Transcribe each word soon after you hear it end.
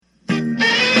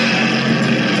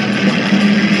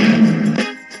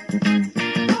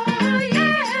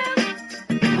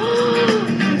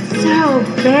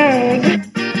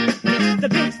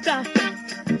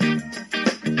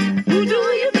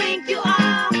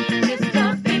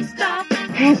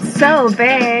It's so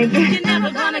big. You're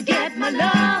never gonna get my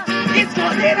love. It's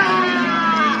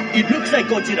Godzilla! It looks like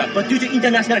Godzilla, but due to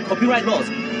international copyright laws,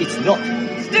 it's not.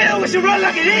 Still, we should run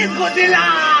like it is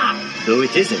Godzilla! No,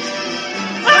 it isn't.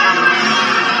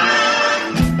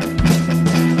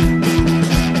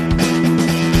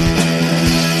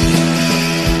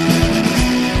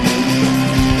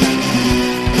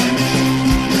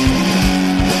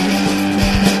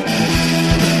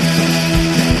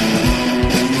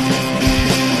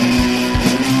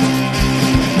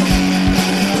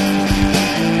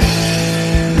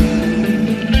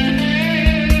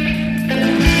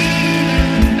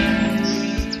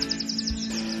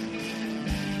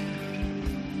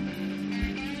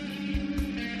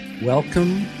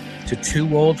 Welcome to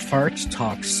Two Old Farts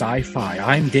Talk Sci-Fi.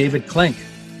 I'm David Clink.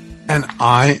 And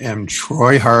I am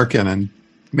Troy Harkin. And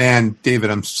man, David,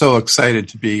 I'm so excited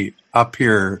to be up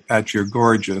here at your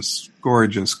gorgeous,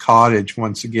 gorgeous cottage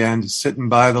once again, just sitting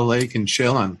by the lake and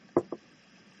chilling.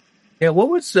 Yeah, what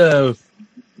was the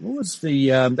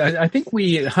I think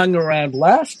we hung around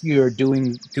last year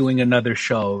doing another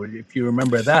show, if you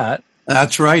remember that.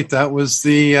 That's right. That was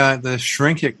the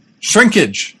shrinkage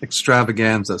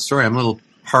extravaganza. Sorry, I'm a little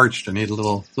parched. I need a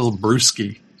little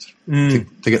brewski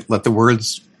to let the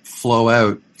words flow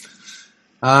out.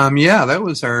 Yeah, that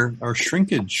was our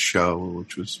shrinkage show,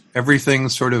 which was everything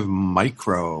sort of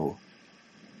micro.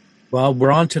 Well,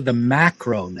 we're on to the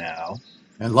macro now.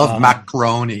 I love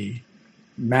macaroni.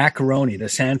 Macaroni, the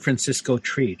San Francisco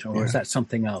treat, or is that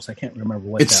something else? I can't remember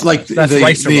what it's that like. Was. That's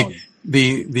rice-a-roni.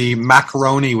 The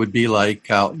macaroni would be like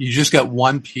you just get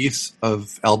one piece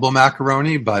of elbow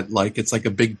macaroni, but like it's like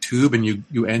a big tube, and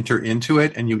you enter into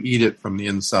it and you eat it from the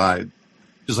inside,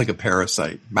 just like a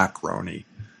parasite. Macaroni.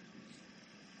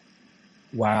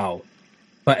 Wow.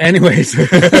 But anyways,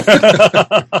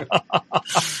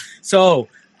 so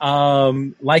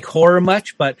like horror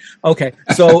much, but okay.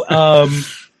 So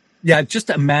yeah, just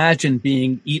imagine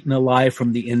being eaten alive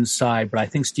from the inside. But I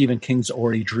think Stephen King's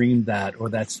already dreamed that, or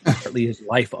that's partly his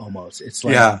life almost. It's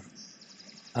like,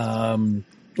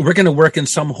 we're going to work in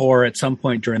some horror at some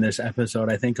point during this episode.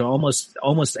 I think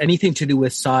almost anything to do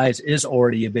with size is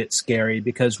already a bit scary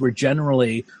because we're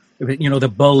generally,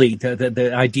 the bully,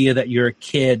 the idea that you're a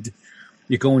kid,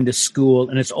 you're going to school,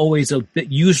 and it's always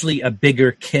usually a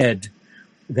bigger kid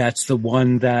that's the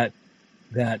one that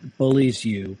bullies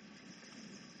you.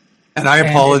 And I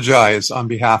apologize on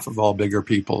behalf of all bigger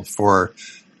people for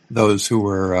those who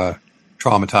were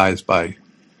traumatized by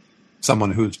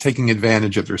someone who's taking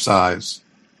advantage of their size.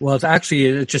 Well, it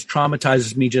just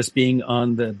traumatizes me just being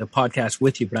on the podcast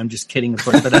with you, but I'm just kidding, of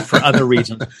course, but that's for other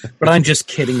reasons. But I'm just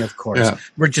kidding, of course. Yeah.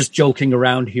 We're just joking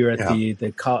around here at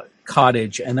the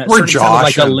cottage, and that sort of sounded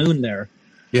like a loon there.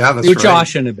 Yeah, that's You're right.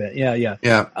 joshing a bit. Yeah.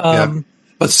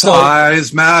 But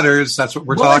size matters. That's what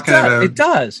we're talking about. It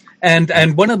does.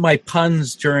 And one of my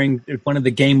puns during one of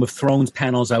the Game of Thrones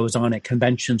panels I was on at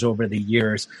conventions over the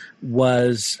years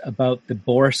was about the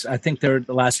Boris. I think the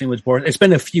last name was Boris. It's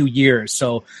been a few years,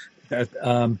 so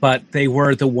but they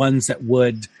were the ones that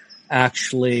would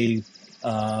actually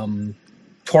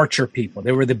torture people.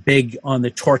 They were the big on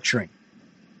the torturing.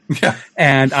 Yeah.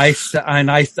 And I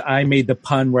made the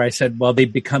pun where I said, well, they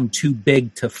become too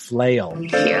big to flail.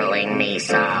 Killing me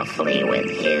softly with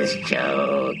his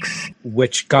jokes.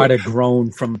 Which got a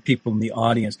groan from people in the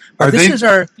audience. But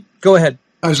Go ahead.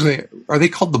 I was going to say, are they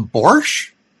called the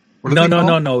borscht?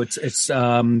 No. It's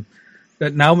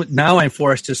now I'm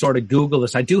forced to sort of Google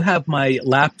this. I do have my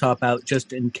laptop out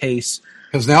just in case.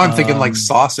 Because now I'm thinking like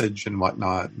sausage and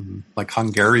whatnot, and like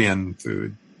Hungarian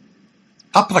food.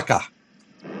 Paprika.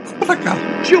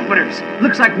 Jupiters!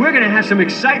 Looks like we're going to have some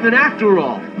excitement after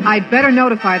all. I'd better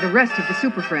notify the rest of the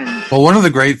Super Friends. Well, one of the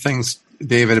great things,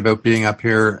 David, about being up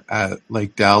here at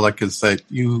Lake Dowlick is that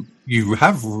you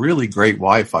have really great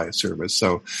Wi-Fi service.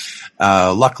 So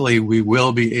luckily, we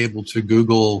will be able to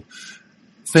Google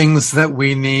things that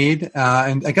we need.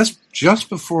 And I guess just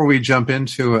before we jump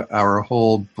into our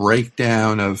whole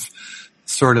breakdown of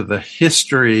sort of the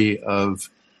history of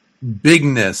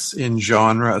bigness in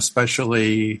genre,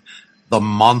 especially the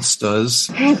monsters.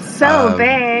 It's so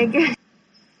big.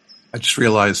 I just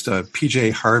realized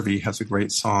PJ Harvey has a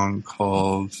great song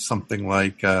called something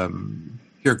like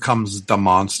Here Comes the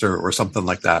Monster or something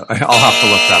like that. I'll have to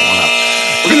look that one up.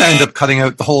 We're going to end up cutting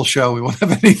out the whole show. We won't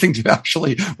have anything to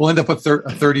actually... We'll end up with a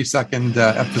 30-second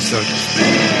episode.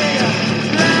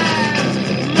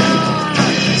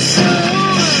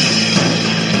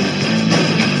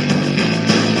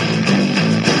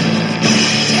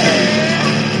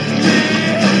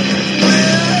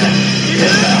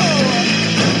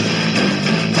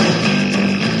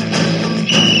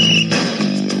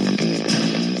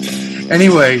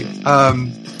 Anyway, I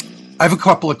have a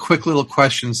couple of quick little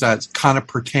questions that kind of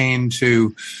pertain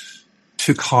to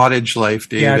cottage life,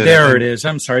 David. Yeah, there it is.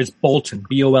 I'm sorry. It's Bolton.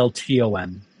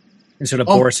 Bolton. Instead of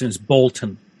Borson, it's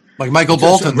Bolton. Like Michael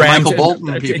Bolton, the Michael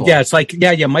Bolton people. Yeah, it's like,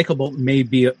 yeah, Michael Bolton may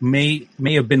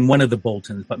have been one of the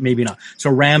Boltons, but maybe not. So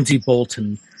Ramsay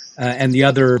Bolton and the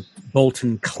other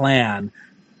Bolton clan,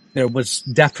 there was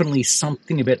definitely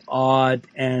something a bit odd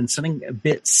and something a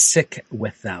bit sick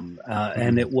with them.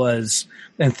 And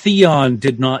Theon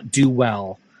did not do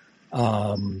well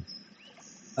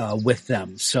with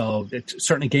them. So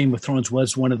certainly Game of Thrones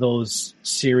was one of those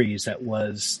series that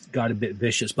got a bit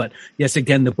vicious. But yes,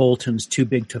 again, the Boltons, too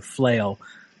big to flail.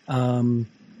 Let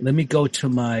me go to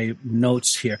my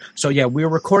notes here. So yeah, we're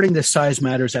recording this Size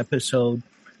Matters episode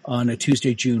on a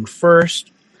Tuesday, June 1st.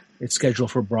 It's scheduled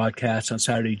for broadcast on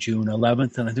Saturday, June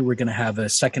 11th. And I think we're going to have a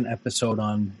second episode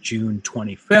on June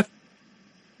 25th.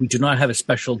 We do not have a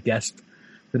special guest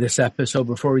for this episode.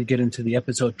 Before we get into the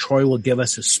episode, Troy will give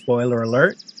us a spoiler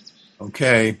alert.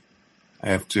 Okay. I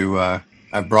have to, I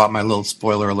brought my little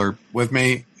spoiler alert with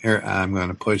me. Here, I'm going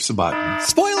to push the button.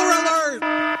 Spoiler alert!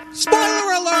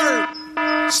 Spoiler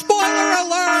alert! Spoiler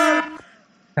alert!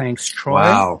 Thanks, Troy.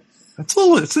 Wow.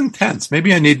 It's intense.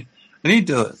 Maybe I need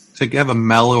to have a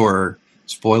mellower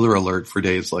spoiler alert for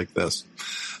days like this.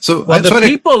 So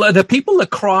the people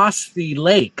across the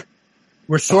lake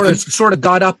were sort of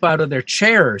got up out of their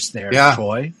chairs there, yeah.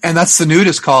 Troy. And that's the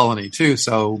nudist colony too.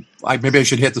 So maybe I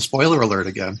should hit the spoiler alert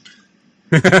again.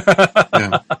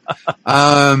 Yeah.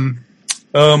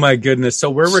 Oh my goodness.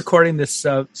 So we're recording this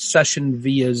session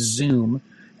via Zoom,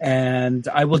 and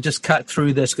I will just cut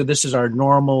through this because this is our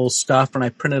normal stuff, and I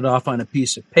printed it off on a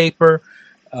piece of paper.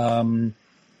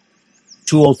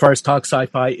 Too Old for Us Talk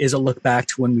Sci-Fi is a look back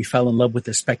to when we fell in love with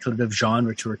the speculative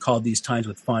genre to recall these times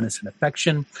with fondness and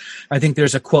affection. I think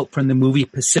there's a quote from the movie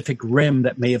Pacific Rim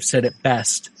that may have said it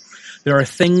best. There are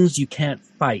things you can't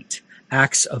fight,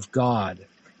 acts of God.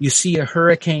 You see a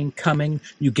hurricane coming,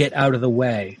 you get out of the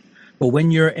way. But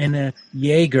when you're in a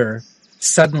Jaeger,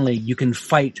 suddenly you can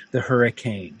fight the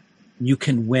hurricane. You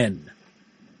can win.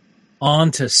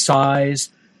 On to Size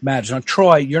Matters. Now,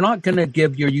 Troy, you're not going to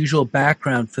give your usual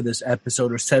background for this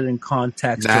episode or set it in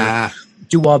context or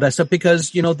do all that stuff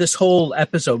because, this whole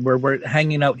episode where we're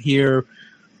hanging out here,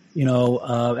 at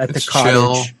the cottage.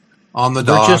 Chill on the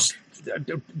dock.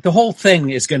 The whole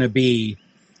thing is going to be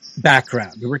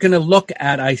background. We're going to look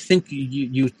at, I think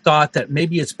you thought that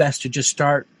maybe it's best to just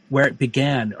start where it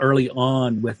began early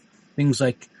on with things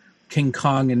like King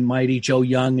Kong and Mighty Joe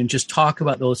Young and just talk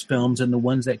about those films and the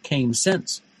ones that came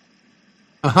since.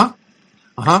 And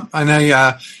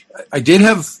I did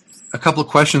have a couple of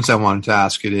questions I wanted to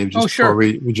ask you, Dave, just before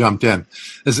we jumped in.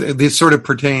 These sort of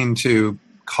pertain to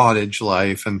cottage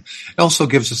life, and it also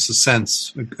gives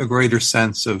us a greater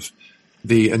sense of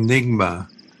the enigma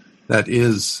that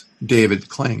is David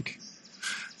Clink.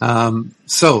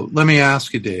 So let me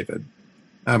ask you, David.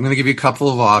 I'm going to give you a couple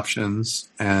of options,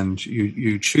 and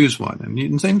you choose one. And you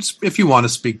can say, if you want to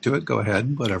speak to it, go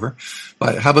ahead, whatever.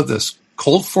 But how about this?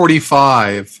 Colt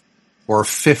 45 or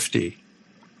 50?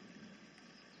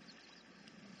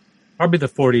 Probably the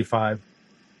 45.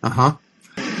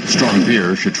 Strong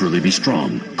beer should truly be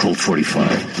strong. Colt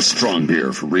 45, the strong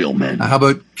beer for real men. How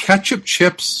about ketchup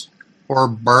chips or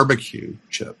barbecue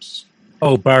chips?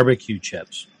 Oh, barbecue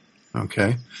chips.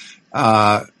 Okay.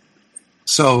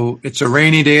 So it's a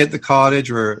rainy day at the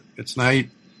cottage or it's night.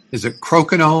 Is it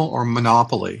Crokinole or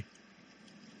Monopoly?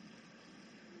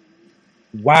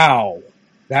 Wow.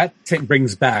 That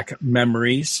brings back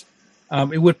memories.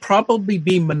 It would probably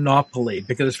be Monopoly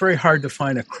because it's very hard to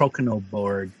find a Crokinole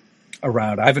board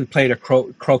around. I haven't played a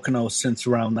Crokinole since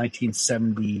around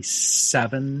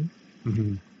 1977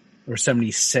 or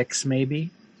 76 maybe.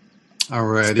 All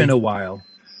right. It's been a while.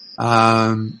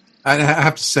 I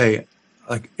have to say,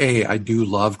 I do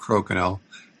love Crokinole,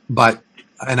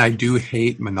 and I do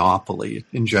hate Monopoly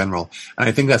in general. And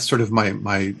I think that's sort of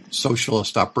my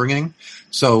socialist upbringing.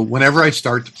 So whenever I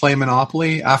start to play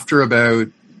Monopoly, after about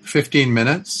 15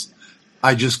 minutes,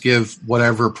 I just give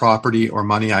whatever property or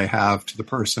money I have to the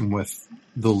person with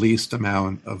the least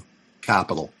amount of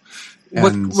capital.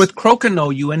 And with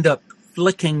Crokinole, you end up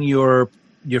flicking your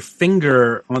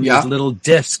finger on these little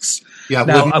discs. Yeah.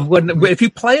 Now, if you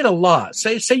play it a lot,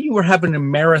 say you were having a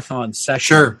marathon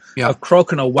session of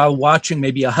Crokinole while watching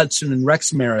maybe a Hudson and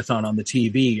Rex marathon on the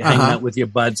TV, hanging out with your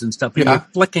buds and stuff, and you're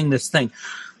flicking this thing.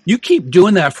 You keep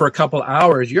doing that for a couple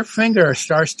hours, your finger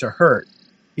starts to hurt.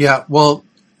 Yeah, well,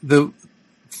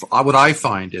 what I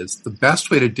find is the best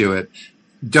way to do it,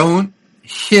 don't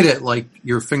hit it like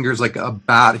your finger's like a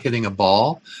bat hitting a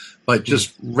ball, but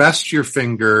just rest your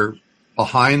finger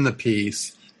behind the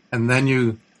piece, and then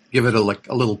you give it a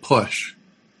little push.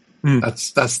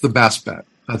 That's the best bet.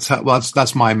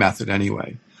 That's my method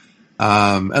anyway.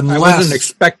 Unless, I wasn't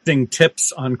expecting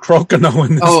tips on Crocono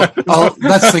in this.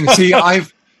 That's the thing. See, I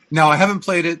haven't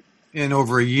played it in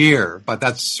over a year, but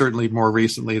that's certainly more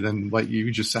recently than what you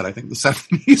just said. I think the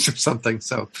 70s or something.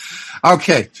 So,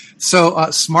 okay. So,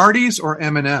 Smarties or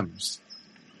M&Ms?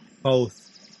 Both.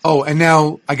 Oh, and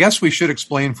now I guess we should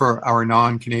explain for our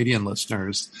non-Canadian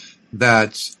listeners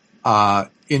that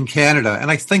in Canada,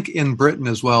 and I think in Britain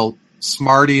as well,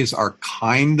 Smarties are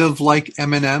kind of like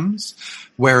M&Ms,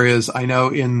 whereas I know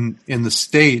in the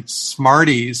States,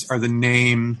 Smarties are the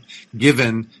name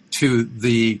given to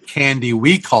the candy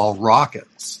we call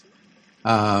Rockets.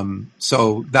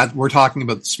 So that we're talking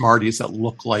about Smarties that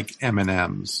look like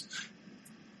M&Ms.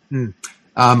 Okay.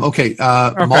 Okay,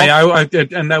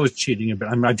 and that was cheating a bit.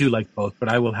 I do like both, but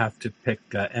I will have to pick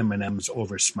M&Ms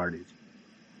over Smarties.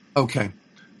 Okay.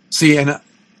 See, and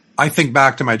I think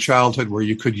back to my childhood where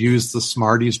you could use the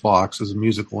Smarties box as a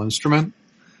musical instrument.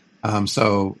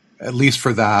 So at least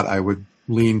for that, I would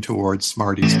lean towards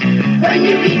Smarties. When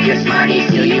you eat your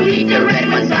Smarties, do you eat the red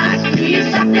ones last? Do you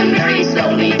suck them very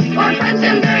slowly or crunch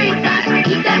them very fast?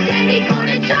 Eat that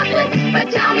candy-coated chocolate,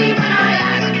 but tell me when I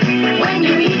ask. When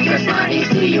you eat your Smarties,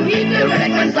 do you eat the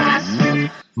red ones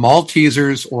last?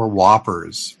 Maltesers or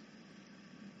Whoppers?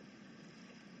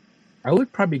 I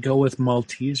would probably go with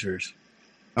Maltesers.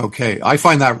 Okay, I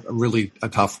find that really a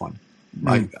tough one.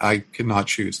 I cannot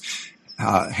choose.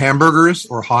 Hamburgers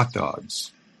or hot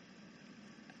dogs?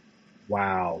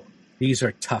 Wow. These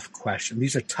are tough questions.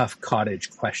 These are tough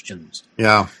cottage questions.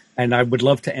 Yeah. And I would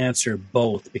love to answer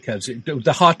both because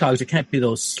the hot dogs, it can't be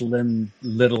those slim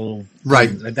little... Right.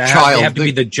 They have to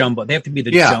be the jumbo. They have to be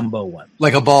the jumbo one.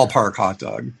 Like a ballpark hot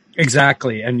dog.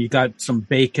 Exactly. And you got some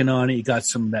bacon on it. You got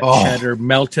some cheddar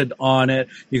melted on it.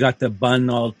 You got the bun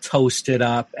all toasted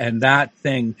up. And that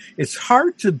thing, it's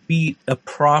hard to beat a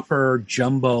proper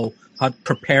jumbo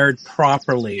prepared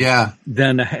properly. Yeah.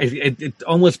 Then it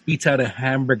almost beats out a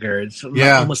hamburger. It's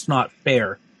almost not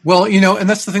fair. Well, and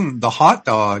that's the thing. The hot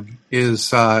dog is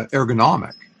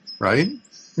ergonomic, right?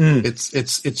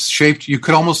 It's shaped. You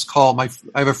could almost call I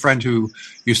have a friend who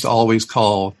used to always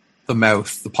call the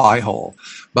mouth the pie hole,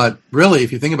 but really,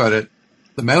 if you think about it,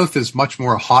 the mouth is much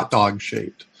more hot dog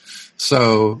shaped.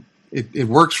 So it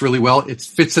works really well. It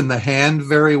fits in the hand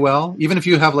very well. Even if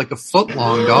you have like a foot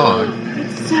long dog,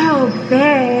 it's so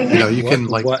big. You can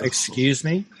like. What? Excuse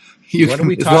me. What are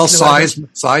we talking about?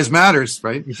 Size matters,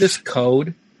 right? Is this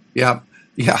code? Yeah.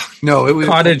 No, it was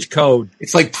cottage code.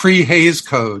 It's like pre-Hayes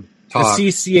code talk. The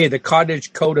CCA, the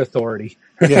Cottage Code Authority.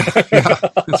 yeah,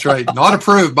 that's right. Not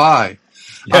approved by.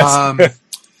 Yes.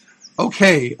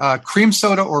 Okay, cream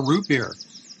soda or root beer?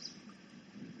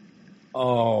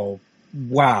 Oh,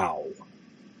 wow.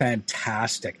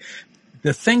 Fantastic.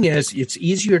 The thing is, it's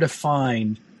easier to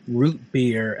find root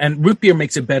beer, and root beer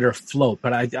makes a better float,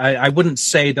 but I wouldn't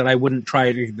say that I wouldn't try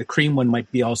it. The cream one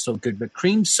might be also good, but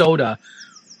cream soda,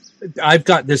 I've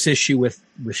got this issue with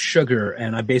sugar,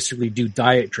 and I basically do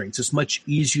diet drinks. It's much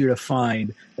easier to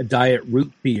find a diet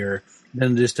root beer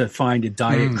than it is to find a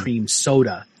diet cream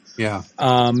soda. Yeah.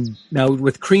 Now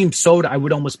with cream soda, I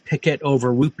would almost pick it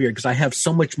over root beer because I have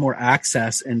so much more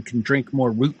access and can drink more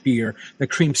root beer. The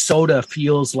cream soda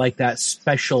feels like that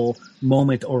special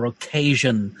moment or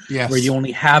occasion where you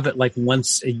only have it like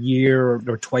once a year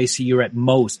or twice a year at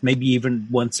most, maybe even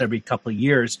once every couple of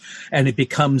years, and it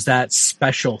becomes that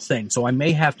special thing. So I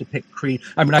may have to pick cream.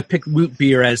 I mean, I pick root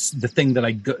beer as the thing that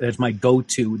as my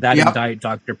go-to. That and Diet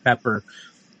Dr. Pepper,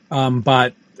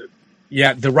 but.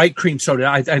 Yeah, the right cream soda.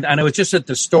 And I was just at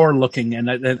the store looking,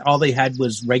 and all they had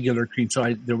was regular cream.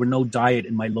 So there were no diet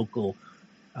in my local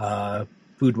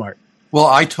food mart. Well,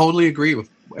 I totally agree with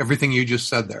everything you just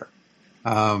said there.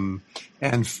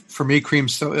 And for me, cream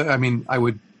soda, I mean, I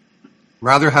would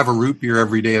rather have a root beer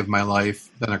every day of my life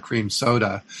than a cream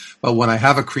soda. But when I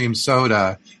have a cream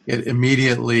soda, it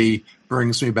immediately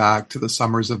brings me back to the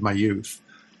summers of my youth.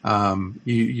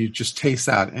 You just taste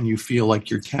that and you feel like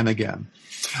you're 10 again.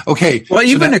 Okay. Well,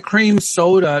 even a cream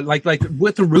soda, like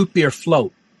with a root beer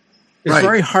float, it's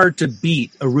very hard to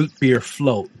beat a root beer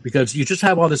float because you just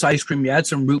have all this ice cream. You add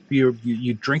some root beer,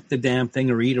 you drink the damn thing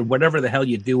or eat or whatever the hell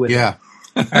you do with it.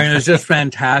 I mean, it's just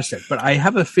fantastic. But I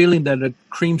have a feeling that a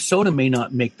cream soda may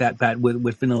not make that bad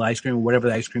with vanilla ice cream or whatever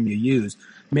the ice cream you use.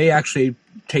 May actually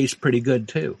taste pretty good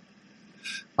too.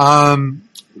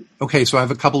 Okay, so I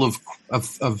have a couple of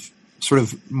sort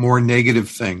of more negative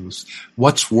things.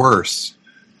 What's worse?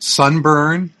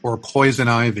 Sunburn or poison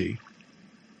ivy?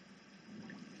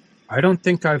 I don't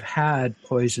think I've had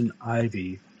poison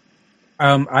ivy.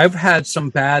 I've had some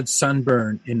bad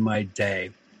sunburn in my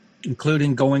day,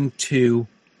 including going to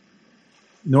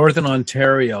Northern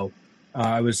Ontario.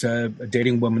 I was a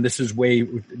dating woman. This is way,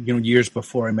 years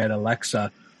before I met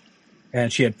Alexa,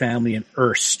 and she had family in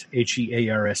Erst,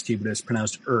 Hearst, but it's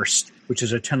pronounced Erst, which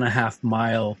is a 10.5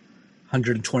 mile,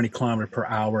 120 kilometer per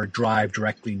hour drive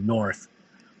directly north.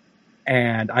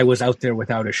 And I was out there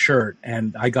without a shirt,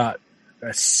 and I got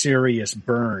a serious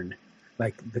burn,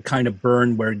 like the kind of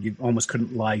burn where you almost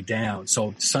couldn't lie down.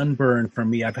 So sunburn for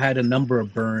me, I've had a number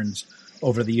of burns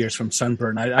over the years from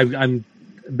sunburn. I'm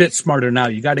a bit smarter now.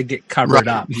 You got to get covered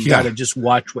up. You got to just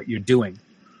watch what you're doing.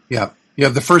 Yeah. You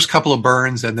have the first couple of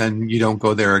burns, and then you don't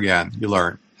go there again. You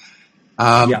learn.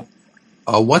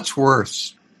 What's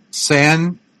worse,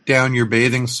 sand down your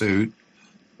bathing suit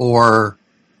or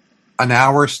an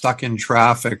hour stuck in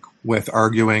traffic with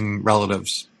arguing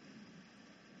relatives?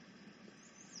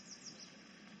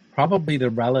 Probably the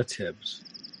relatives.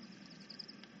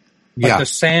 But the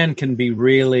sand can be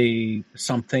really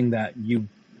something that you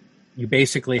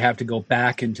basically have to go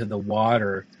back into the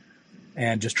water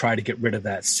and just try to get rid of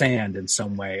that sand in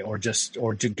some way, or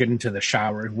to get into the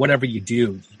shower. Whatever you do,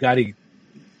 you got to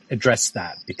address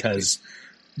that, because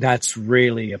that's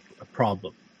really a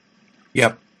problem.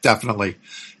 Yep, definitely.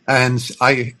 And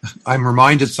I'm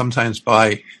reminded sometimes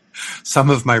by some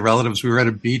of my relatives. We were at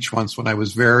a beach once when I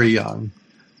was very young,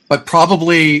 but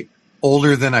probably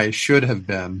older than I should have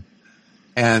been.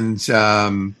 And,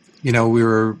 we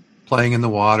were playing in the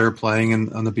water,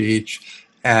 on the beach,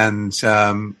 and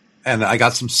I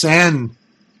got some sand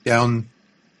down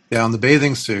the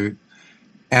bathing suit,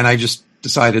 and I just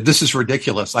decided, this is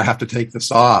ridiculous. I have to take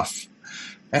this off.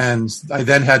 And I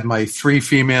then had my 3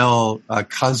 female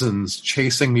cousins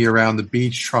chasing me around the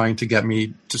beach, trying to get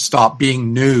me to stop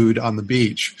being nude on the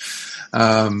beach.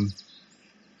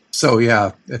 So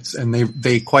yeah,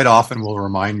 they quite often will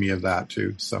remind me of that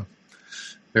too. So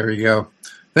there you go.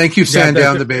 Thank you, sand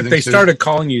down the bathing suit. They started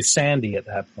calling you Sandy at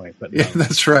that point, but no. Yeah,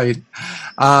 that's right.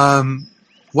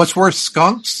 What's worse,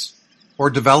 skunks or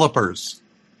developers?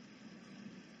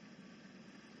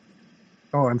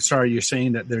 Oh, I'm sorry. You're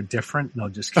saying that they're different? No,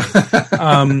 just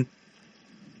kidding.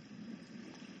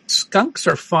 Skunks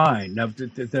are fine. Now,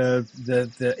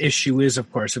 the issue is, of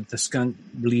course, if the skunk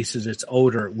releases its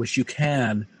odor, which you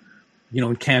can,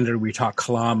 in Canada we talk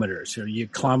kilometers. You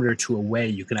kilometer to away,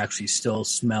 you can actually still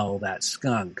smell that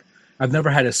skunk. I've never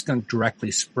had a skunk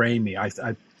directly spray me. I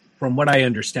from what I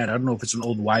understand, I don't know if it's an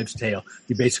old wives' tale.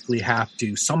 You basically have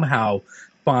to somehow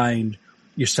find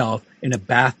yourself in a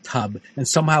bathtub and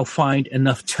somehow find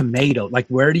enough tomato. Like,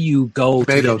 where do you go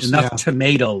to get enough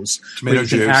tomatoes where you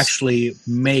can actually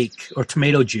make, or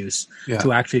tomato juice,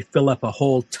 to actually fill up a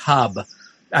whole tub?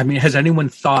 I mean, has anyone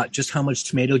thought just how much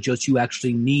tomato juice you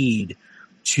actually need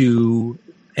to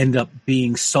end up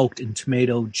being soaked in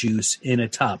tomato juice in a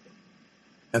tub?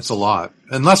 That's a lot.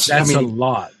 A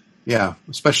lot. Yeah,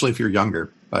 especially if you're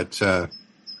younger. But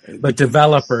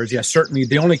developers, certainly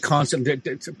the only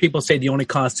constant, people say the only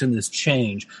constant is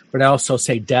change, but I also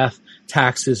say death,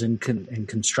 taxes, and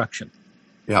construction.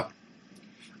 Yep.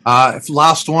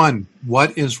 Last one.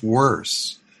 What is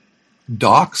worse?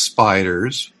 Dock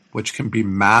spiders, which can be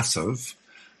massive,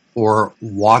 or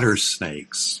water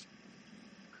snakes?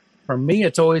 For me,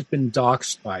 it's always been dock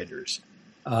spiders.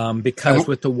 Because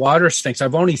with the water snakes,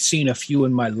 I've only seen a few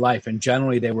in my life, and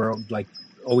generally they were like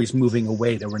always moving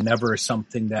away. They were never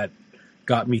something that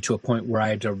got me to a point where I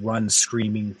had to run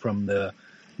screaming from the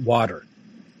water.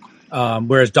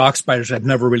 Whereas dock spiders, I've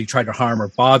never really tried to harm or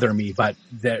bother me, but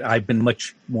I've been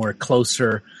much more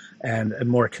closer and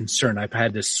more concerned. I've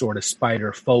had this sort of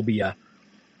spider phobia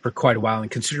for quite a while. And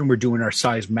considering we're doing our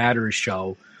Size Matters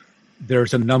show,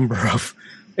 there's a number of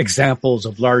examples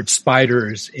of large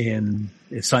spiders in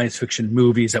science fiction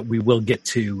movies that we will get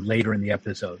to later in the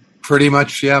episode. Pretty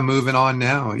much, yeah, moving on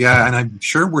now. Yeah, and I'm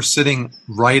sure we're sitting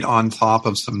right on top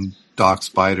of some dock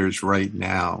spiders right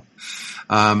now.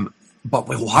 But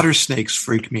with water snakes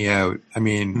freak me out. I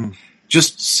mean,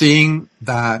 just seeing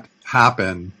that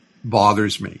happen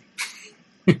bothers me.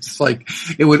 It's like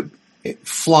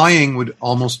flying would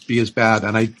almost be as bad.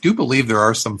 And I do believe there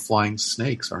are some flying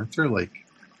snakes, aren't there? Like,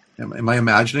 am I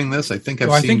imagining this? I think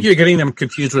I think you're getting them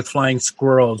confused with flying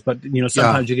squirrels, but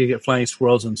sometimes you can get flying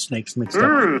squirrels and snakes mixed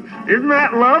up. Isn't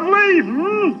that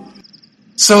lovely?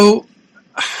 So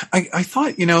I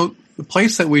thought, the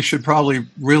place that we should probably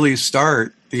really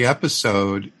start the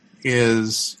episode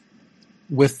is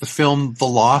with the film The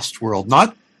Lost World.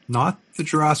 Not the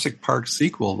Jurassic Park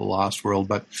sequel, The Lost World,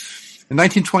 but in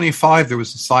 1925 there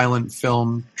was a silent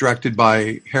film directed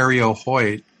by Harry O.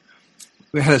 Hoyt.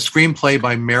 We had a screenplay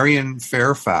by Marion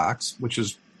Fairfax, which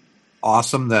is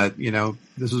awesome that,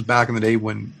 this was back in the day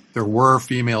when there were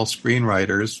female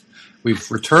screenwriters.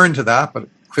 We've returned to that, but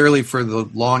clearly for the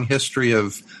long history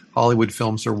of Hollywood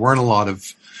films, there weren't a lot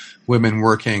of women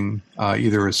working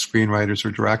either as screenwriters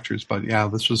or directors. But yeah,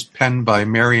 this was penned by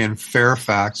Marian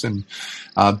Fairfax and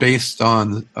based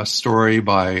on a story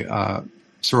by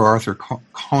Sir Arthur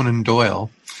Conan Doyle.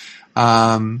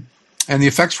 And the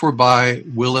effects were by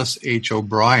Willis H.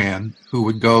 O'Brien, who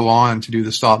would go on to do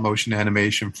the stop motion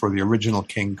animation for the original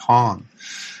King Kong.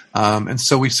 And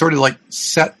so we sort of like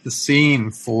set the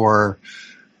scene for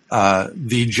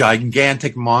the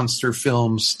gigantic monster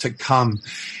films to come.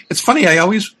 It's funny, I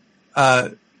always,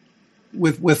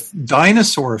 with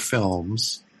dinosaur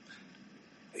films,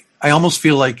 I almost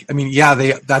feel like,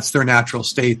 that's their natural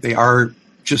state. They are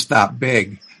just that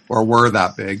big, or were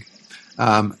that big.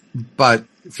 But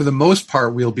for the most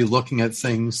part, we'll be looking at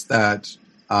things that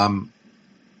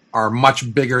are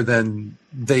much bigger than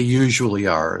they usually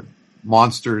are.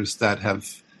 Monsters that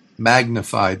have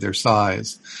magnified their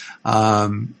size.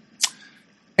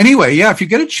 Anyway, yeah, if you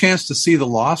get a chance to see The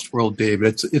Lost World,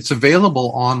 David, it's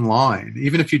available online.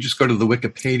 Even if you just go to the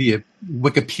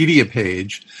Wikipedia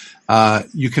page,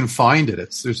 you can find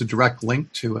it. There's a direct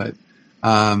link to it.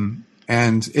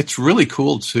 And it's really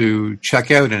cool to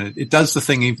check out. And it does the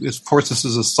thing. Of course, this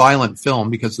is a silent film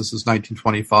because this is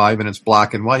 1925 and it's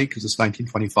black and white because it's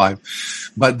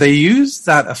 1925. But they use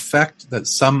that effect that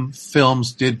some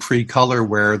films did pre-color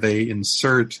where they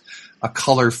insert a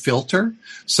color filter.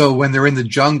 So when they're in the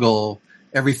jungle,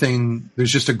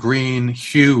 there's just a green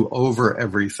hue over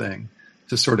everything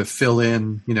to sort of fill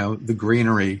in, the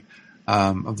greenery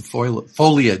of the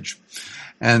foliage.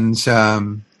 And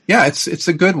yeah, it's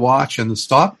a good watch, and the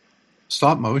stop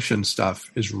motion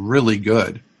stuff is really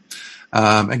good.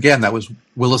 Again, that was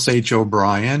Willis H.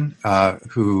 O'Brien,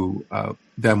 who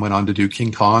then went on to do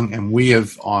King Kong, and we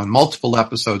have on multiple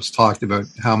episodes talked about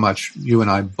how much you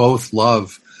and I both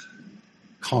love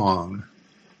Kong.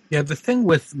 Yeah, the thing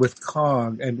with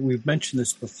Kong, and we've mentioned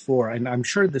this before, and I'm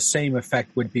sure the same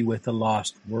effect would be with The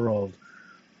Lost World,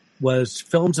 was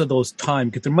films of those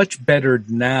times, because they're much better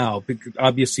now, because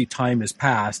obviously time has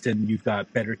passed and you've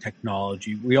got better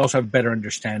technology. We also have a better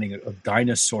understanding of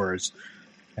dinosaurs,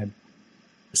 and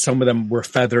some of them were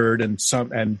feathered and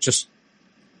just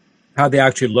how they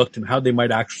actually looked and how they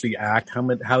might actually act,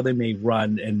 how they may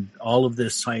run, and all of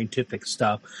this scientific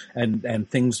stuff, and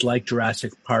things like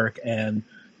Jurassic Park and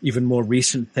even more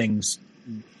recent things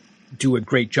do a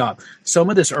great job. Some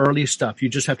of this early stuff, you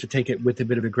just have to take it with a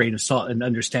bit of a grain of salt and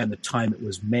understand the time it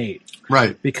was made.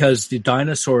 Right. Because the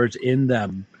dinosaurs in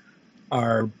them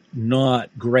are not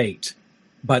great,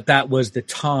 but that was the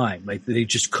time. Like, they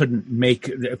just couldn't make,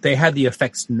 if they had the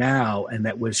effects now and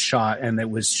that was shot and that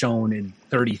was shown in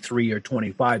 33 or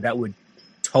 25, that would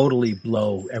totally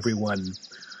blow everyone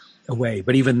away.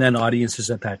 But even then,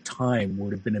 audiences at that time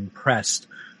would have been impressed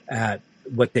at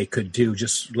what they could do,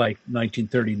 just like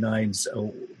 1939's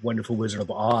Wonderful Wizard of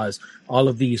Oz. All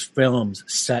of these films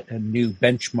set a new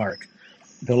benchmark.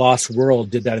 The Lost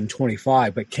World did that in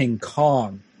 25, but King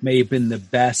Kong may have been the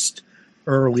best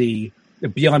early,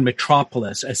 beyond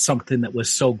Metropolis, as something that was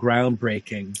so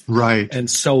groundbreaking, right, and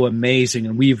so amazing.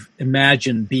 And we've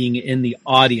imagined being in the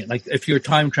audience. Like, if you're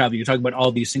time traveling, you're talking about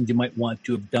all these things you might want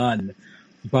to have done,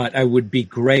 but it would be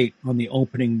great on the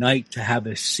opening night to have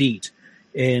a seat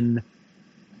in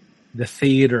the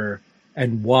theater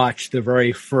and watch the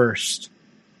very first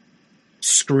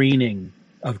screening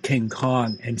of King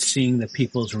Kong and seeing the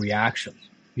people's reactions.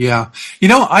 Yeah.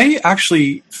 I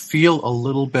actually feel a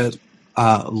little bit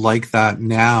like that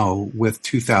now with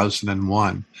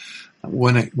 2001.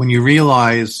 When you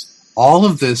realize all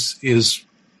of this is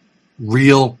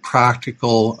real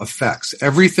practical effects.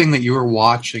 Everything that you were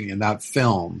watching in that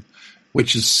film,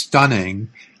 which is stunning,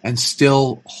 and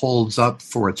still holds up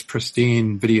for its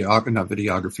pristine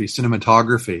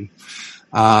cinematography.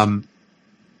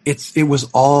 It was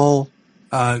all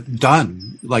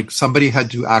done. Like, somebody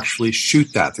had to actually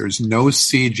shoot that. There's no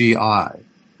CGI,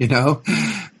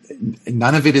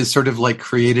 None of it is sort of like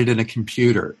created in a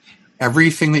computer.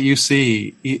 Everything that you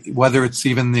see, whether it's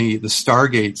even the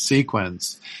Stargate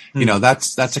sequence,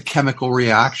 that's a chemical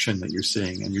reaction that you're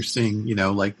seeing, and you're seeing,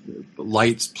 like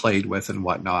lights played with and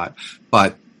whatnot.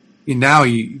 But now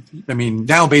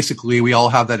basically we all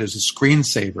have that as a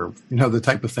screensaver, the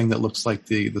type of thing that looks like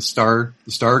the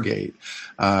Stargate.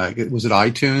 Was it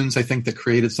iTunes, I think, that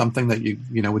created something that you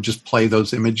would just play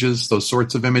those images, those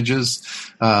sorts of images,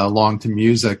 along to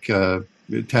music, 10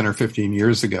 or 15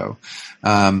 years ago.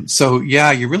 So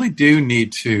yeah, you really do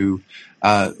need to,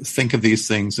 think of these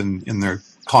things in their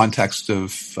context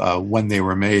of, when they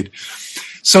were made.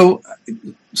 So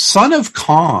Son of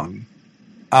Kong,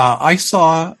 I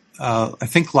saw, I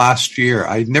think last year.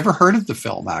 I'd never heard of the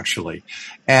film, actually.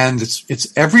 And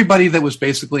it's everybody that was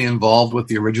basically involved with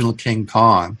the original King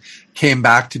Kong came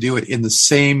back to do it in the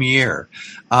same year.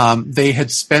 They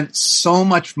had spent so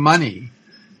much money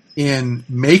in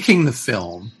making the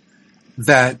film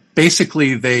that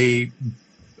basically they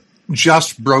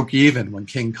just broke even when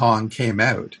King Kong came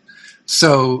out.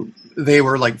 So they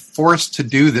were like forced to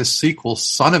do this sequel,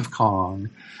 Son of Kong,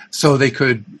 so they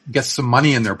could get some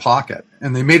money in their pocket.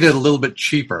 And they made it a little bit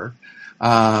cheaper.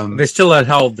 They still had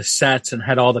all the sets and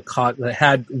had all the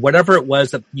had whatever it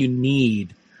was that you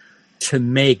need to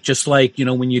make, just like, you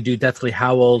know, when you do Deathly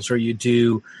Howls or you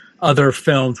do other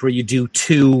films where you do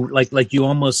two, like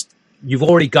you've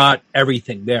already got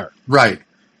everything there. Right.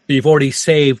 You've already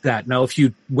saved that. Now, if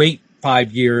you wait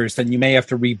 5 years, then you may have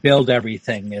to rebuild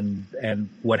everything and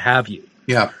what have you.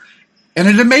 Yeah. And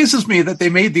it amazes me that they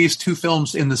made these two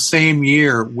films in the same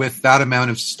year with that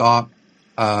amount of stop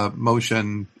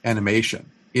motion animation,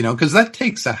 you know, because that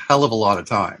takes a hell of a lot of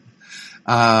time.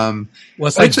 Well,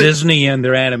 it's like Disney and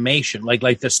their animation,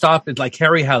 like the stop, like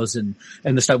Harryhausen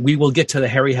and the stuff. We will get to the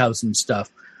Harryhausen stuff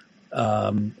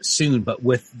soon, but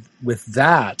with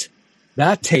that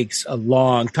takes a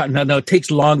long time. No, it takes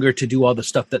longer to do all the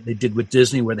stuff that they did with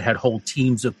Disney, where they had whole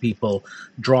teams of people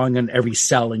drawing on every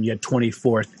cell, and you had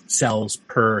 24 cells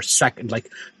per second. Like,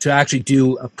 to actually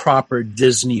do a proper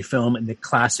Disney film in the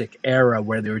classic era,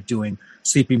 where they were doing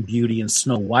Sleeping Beauty and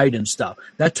Snow White and stuff,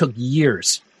 that took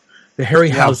years. The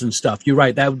Harryhausen stuff, you're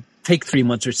right, that would take 3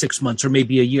 months or 6 months or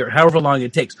maybe a year, however long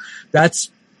it takes. That's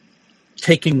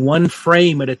taking one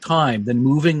frame at a time, then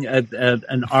moving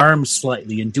an arm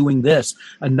slightly and doing this,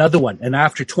 another one. And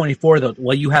after 24,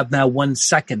 well, you have now 1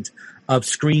 second of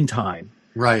screen time.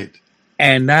 Right.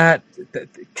 And that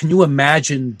can you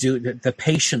imagine the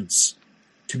patience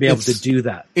to be able to do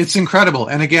that? It's incredible.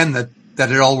 And again, that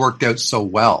it all worked out so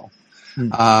well.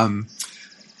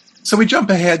 So we jump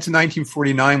ahead to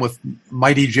 1949 with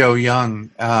Mighty Joe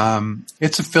Young.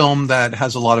 It's a film that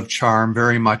has a lot of charm,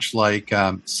 very much like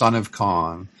Son of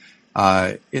Kong.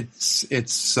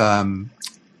 It's a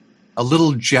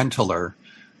little gentler,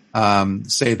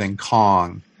 say, than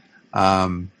Kong.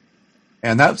 And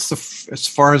that's, as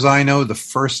far as I know, the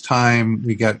first time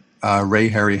we get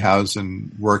Ray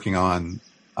Harryhausen working on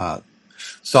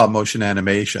stop motion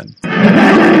animation.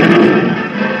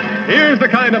 Here's the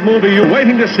kind of movie you're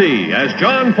waiting to see as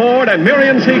John Ford and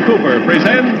Miriam C. Cooper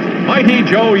present Mighty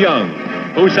Joe Young,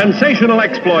 whose sensational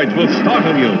exploits will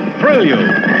startle you, thrill you,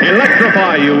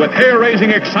 electrify you with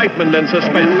hair-raising excitement and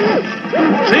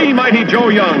suspense. See Mighty Joe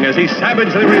Young as he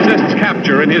savagely resists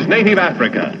capture in his native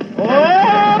Africa.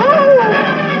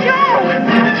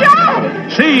 Joe!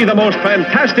 See the most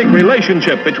fantastic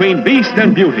relationship between beast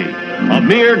and beauty, a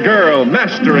mere girl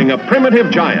mastering a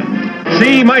primitive giant.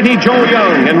 See Mighty Joe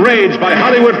Young, enraged by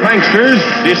Hollywood pranksters,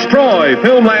 destroy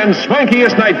Filmland's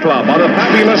swankiest nightclub on the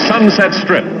fabulous Sunset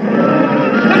Strip.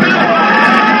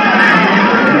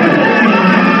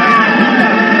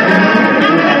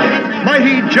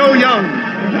 Mighty Joe Young,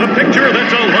 the picture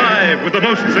that's alive with the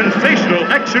most sensational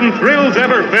action thrills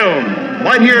ever filmed.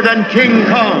 Mightier than King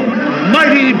Kong,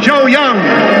 Mighty Joe Young.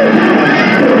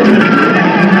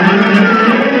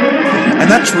 And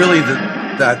that's really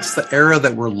that's the era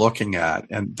that we're looking at,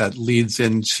 and that leads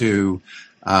into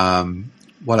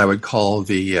what I would call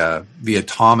the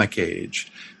atomic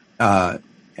age.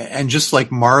 And just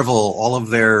like Marvel, all of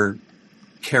their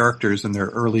characters in their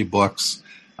early books,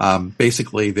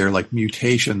 basically they're like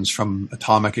mutations from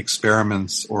atomic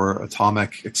experiments or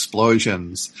atomic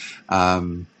explosions.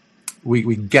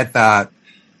 We get that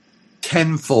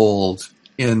tenfold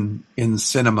in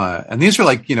cinema, and these are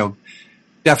like, you know,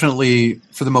 definitely,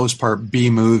 for the most part,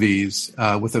 B movies,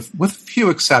 with a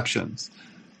few exceptions.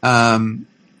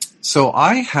 So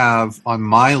I have on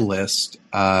my list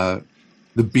The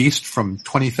Beast from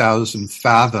 20,000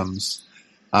 Fathoms,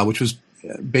 which was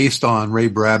based on Ray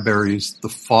Bradbury's The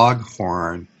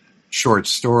Foghorn short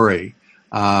story.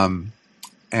 And,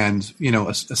 you know,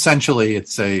 essentially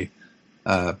it's a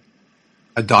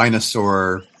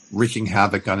dinosaur wreaking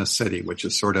havoc on a city, which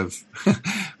is sort of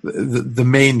the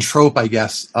main trope, I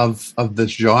guess, of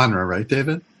this genre, right,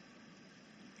 David?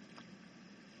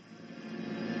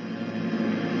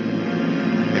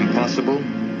 Impossible,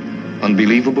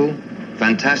 unbelievable,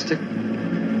 fantastic.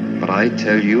 But I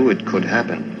tell you, it could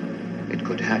happen. It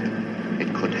could happen.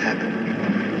 It could happen.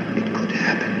 It could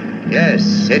happen.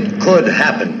 Yes, it could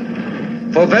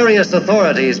happen. For various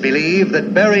authorities believe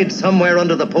that buried somewhere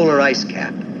under the polar ice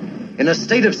cap, in a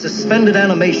state of suspended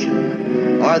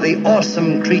animation, are the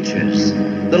awesome creatures,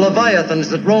 the leviathans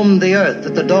that roamed the earth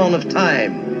at the dawn of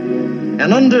time.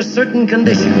 And under certain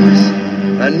conditions,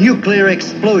 a nuclear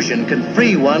explosion could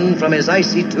free one from his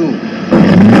icy tomb.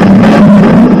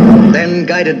 Then,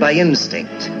 guided by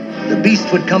instinct, the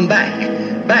beast would come back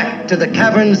to the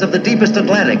caverns of the deepest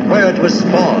Atlantic where it was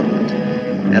spawned.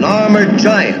 An armored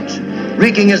giant,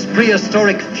 wreaking his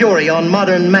prehistoric fury on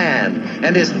modern man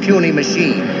and his puny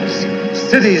machines.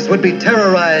 Cities would be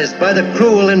terrorized by the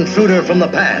cruel intruder from the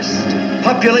past.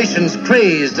 Populations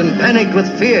crazed and panicked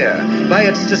with fear by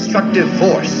its destructive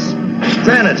force.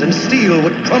 Granite and steel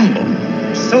would crumble.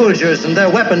 Soldiers and their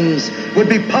weapons would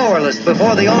be powerless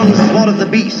before the onslaught of the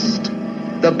beast.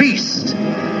 The beast.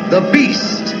 The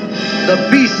beast. The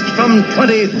beast from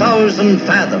 20,000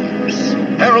 fathoms.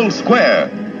 Herald Square,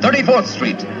 34th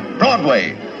Street,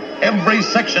 Broadway. Every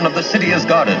section of the city is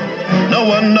guarded. No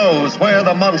one knows where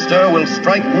the monster will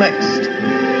strike next.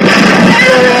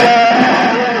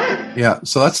 Yeah,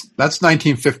 so that's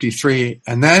 1953,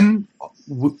 and then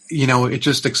it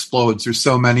just explodes. There's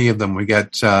so many of them. We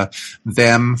get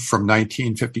Them from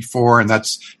 1954, and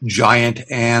that's giant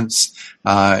ants,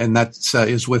 and that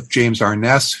is with James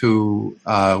Arness, who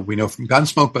we know from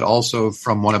Gunsmoke, but also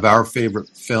from one of our favorite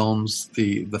films,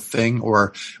 The Thing,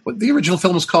 or what the original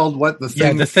film was called. What The Thing?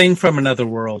 Yeah, The Thing from Another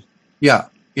World. Yeah.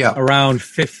 Around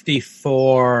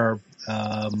 54.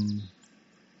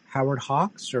 Howard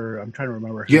Hawks, or I'm trying to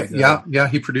remember. Yeah.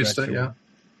 He produced it.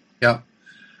 Yeah.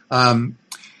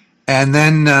 And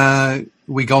then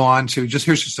we go on to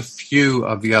here's just a few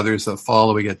of the others that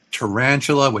follow. We get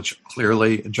Tarantula, which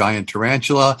clearly a giant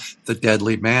tarantula. The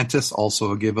Deadly Mantis,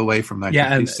 also a giveaway from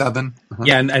 1957.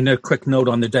 And a quick note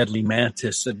on the Deadly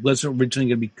Mantis. It was originally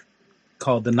going to be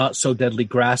called the Not So Deadly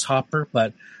Grasshopper,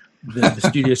 but the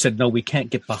studio said, no, we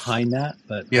can't get behind that.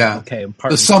 But okay.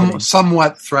 The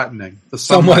somewhat threatening. The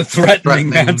somewhat threatening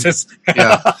mantis.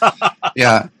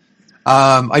 Yeah.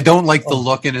 I don't like the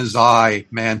look in his eye,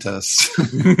 Mantis.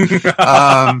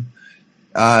 Then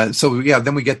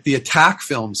we get the Attack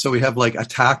films. So we have like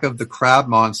Attack of the Crab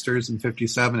Monsters in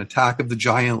 57, Attack of the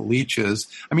Giant Leeches.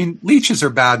 I mean, leeches are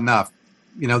bad enough.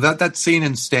 That scene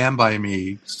in Stand By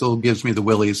Me still gives me the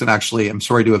willies. And actually, I'm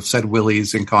sorry to have said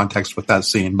willies in context with that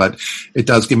scene, but it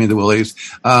does give me the willies.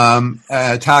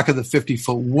 Attack of the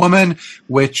 50-Foot Woman,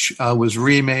 which was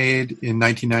remade in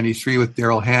 1993 with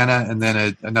Daryl Hannah, and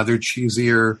then another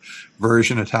cheesier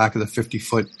version, Attack of the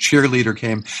 50-Foot Cheerleader,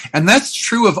 came. And that's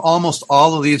true of almost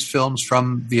all of these films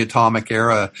from the Atomic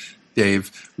Era,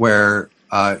 Dave, where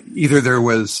either there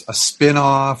was a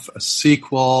spin-off, a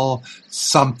sequel,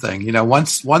 something.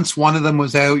 Once one of them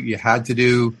was out, you had to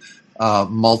do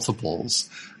multiples.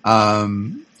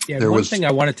 One thing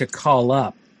I wanted to call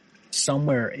up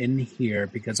somewhere in here,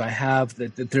 because I have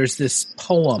there's this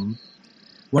poem,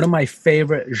 one of my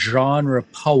favorite genre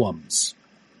poems,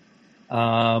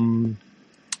 and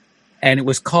it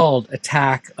was called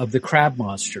Attack of the Crab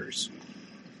Monsters.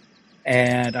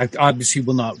 And I obviously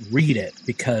will not read it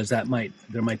because there might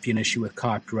be an issue with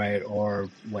copyright or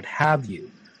what have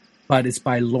you. But it's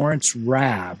by Lawrence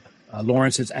Rabb.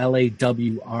 Lawrence is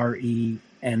Lawrence,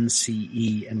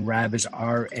 and Rabb is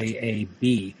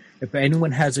Raab. If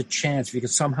anyone has a chance, if you can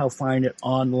somehow find it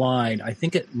online, I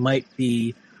think it might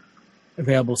be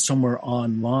available somewhere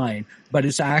online. But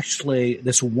it's actually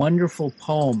this wonderful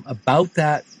poem about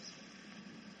that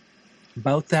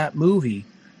movie.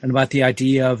 And about the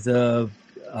idea of the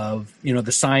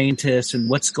scientists and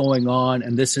what's going on,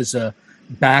 and this is a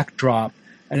backdrop,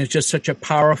 and it's just such a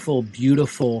powerful,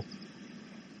 beautiful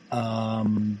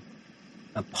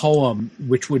a poem,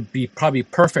 which would be probably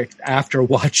perfect after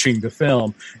watching the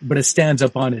film, but it stands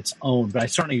up on its own. But I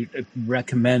certainly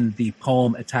recommend the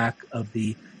poem "Attack of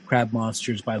the Crab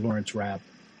Monsters" by Lawrence Rabb.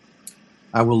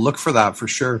 I will look for that for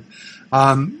sure.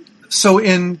 So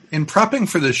in prepping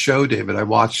for this show, David, I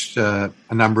watched a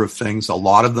number of things, a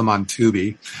lot of them on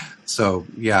Tubi. So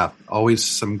yeah, always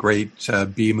some great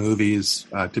B movies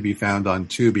to be found on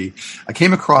Tubi. I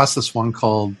came across this one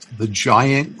called The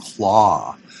Giant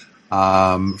Claw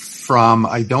from,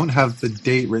 I don't have the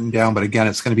date written down, but again,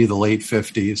 it's going to be the late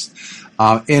 50s.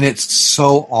 And it's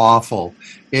so awful.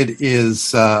 It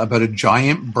is about a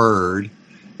giant bird.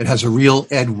 It has a real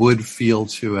Ed Wood feel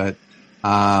to it.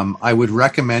 I would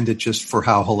recommend it just for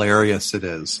how hilarious it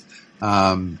is.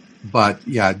 But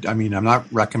yeah, I mean, I'm not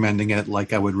recommending it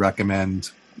like I would recommend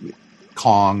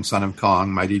Kong, Son of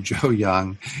Kong, Mighty Joe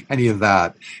Young, any of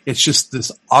that. It's just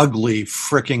this ugly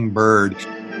fricking bird.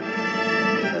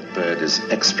 That bird is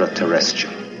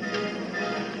extraterrestrial.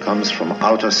 Comes from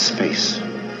outer space.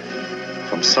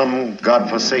 From some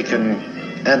godforsaken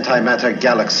antimatter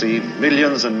galaxy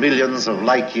millions and millions of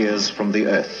light years from the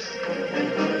Earth.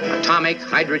 Atomic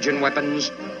hydrogen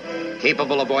weapons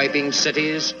capable of wiping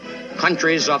cities,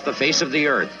 countries off the face of the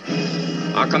Earth,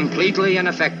 are completely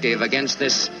ineffective against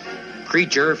this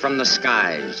creature from the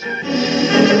skies.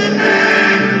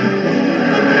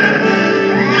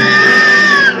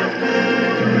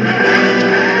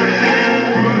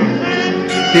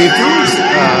 Dave,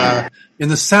 in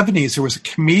the 70s, there was a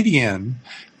comedian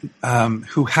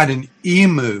who had an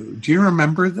emu. Do you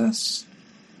remember this?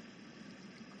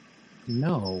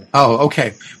 No. Oh,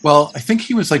 okay. Well, I think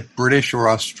he was like British or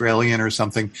Australian or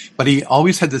something, but he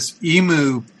always had this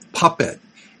emu puppet,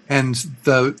 and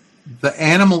the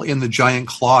animal in the giant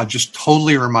claw just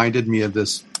totally reminded me of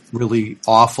this really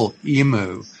awful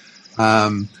emu.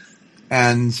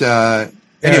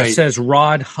 Anyway, it says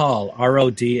Rod Hull,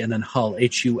 R-O-D, and then Hull,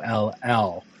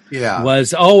 H-U-L-L. Yeah.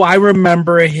 I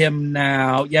remember him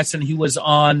now. Yes, and he was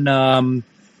on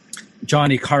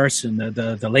Johnny Carson,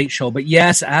 the Late Show. But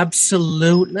yes,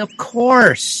 absolutely, of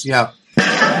course. Yeah.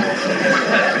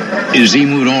 Is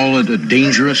emu at all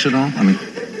dangerous at all? I mean,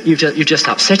 you've just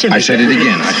upset him. I said it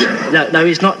again. No,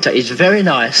 he's not. He's very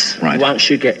nice. Right. Once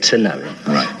you get to know him.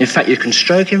 Right. In fact, you can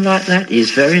stroke him like that. He's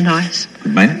very nice.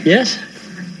 Good man. Yes.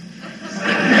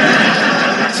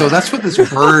 So that's what this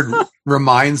bird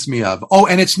reminds me of. Oh,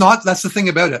 and it's not, that's the thing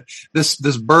about it. This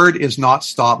bird is not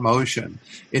stop motion.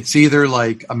 It's either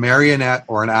like a marionette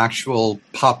or an actual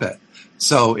puppet.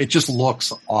 So it just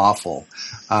looks awful.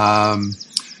 But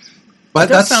that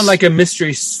does sound like a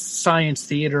Mystery Science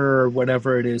Theater or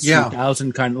whatever it is,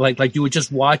 2000 kind of, like you would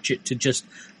just watch it to just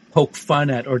poke fun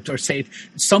at or say.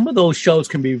 Some of those shows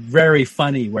can be very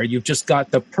funny where you've just got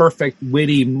the perfect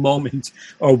witty moment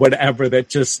or whatever that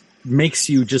just makes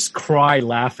you just cry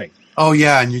laughing. Oh,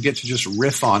 yeah, and you get to just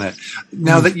riff on it.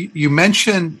 Now that you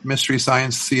mentioned Mystery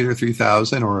Science Theater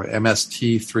 3000 or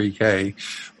MST3K,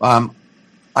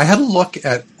 I had a look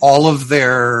at all of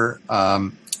their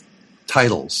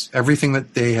titles, everything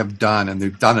that they have done, and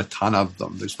they've done a ton of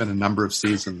them. There's been a number of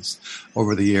seasons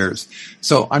over the years.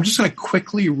 So I'm just going to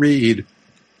quickly read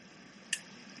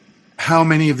how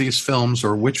many of these films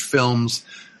or which films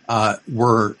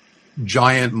were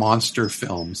giant monster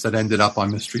films that ended up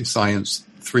on Mystery Science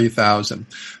 3000.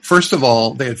 First of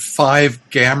all, they had 5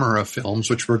 Gamera films,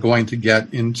 which we're going to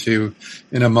get into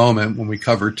in a moment when we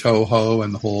cover Toho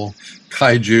and the whole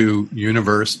kaiju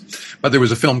universe. But there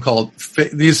was a film called,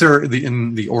 these are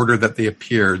in the order that they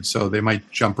appeared, so they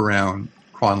might jump around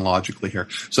chronologically here.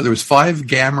 So there was 5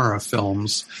 Gamera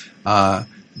films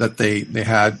that they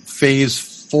had. Phase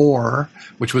 4,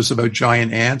 which was about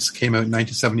giant ants, came out in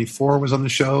 1974, was on the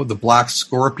show. The Black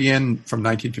Scorpion from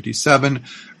 1957.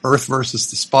 Earth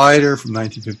versus the Spider from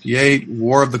 1958.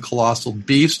 War of the Colossal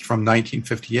Beast from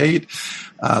 1958.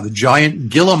 The Giant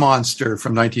Gila Monster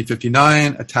from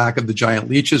 1959. Attack of the Giant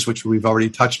Leeches, which we've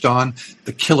already touched on.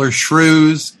 The Killer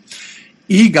Shrews.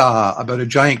 Ega, about a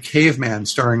giant caveman,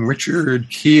 starring Richard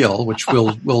Kiel, which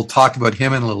we'll talk about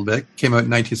him in a little bit. Came out in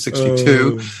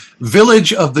 1962.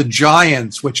 Village of the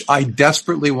Giants, which I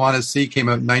desperately want to see, came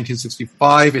out in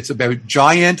 1965. It's about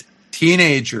giant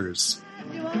teenagers.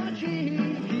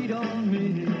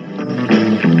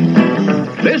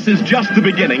 This is just the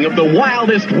beginning of the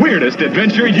wildest, weirdest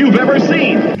adventure you've ever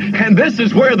seen. And this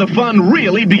is where the fun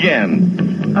really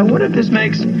began. I wonder if this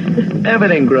makes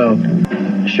everything grow.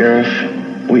 Sheriff,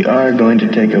 we are going to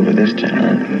take over this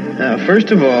town. Now,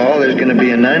 first of all, there's going to be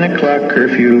a 9 o'clock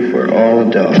curfew for all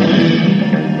adults.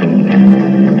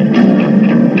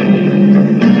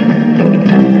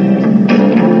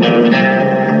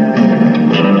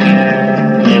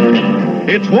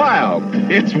 It's wild.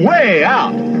 It's way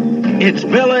out. It's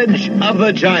Village of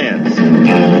the Giants.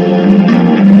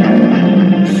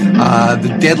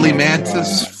 The Deadly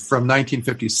Mantis from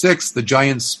 1956, The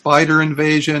Giant Spider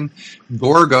Invasion,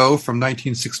 Gorgo from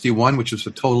 1961, which is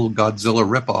a total Godzilla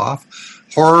ripoff,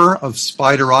 Horror of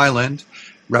Spider Island,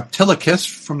 Reptilicus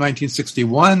from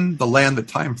 1961, The Land That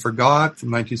Time Forgot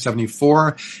from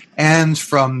 1974, and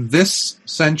from this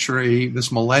century,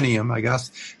 this millennium, I guess,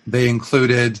 they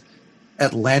included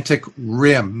Atlantic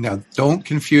Rim. Now, don't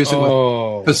confuse it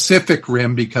with Pacific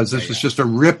Rim, because this was just a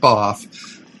ripoff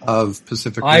of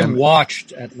Pacific Rim. I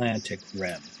watched Atlantic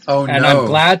Rim. Oh, no. And I'm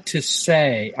glad to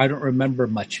say I don't remember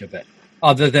much of it,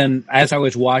 other than as I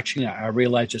was watching it, I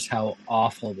realized just how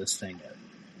awful this thing is.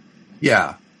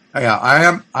 Yeah.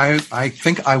 I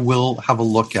think I will have a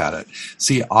look at it.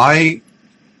 See, I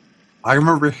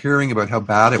remember hearing about how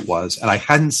bad it was, and I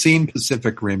hadn't seen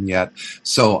Pacific Rim yet,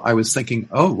 so I was thinking,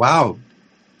 oh, wow,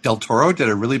 Del Toro did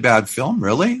a really bad film,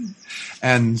 really?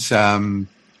 And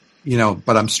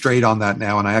but I'm straight on that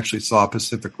now, and I actually saw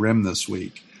Pacific Rim this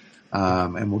week,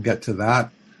 and we'll get to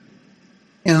that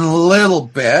in a little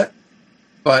bit.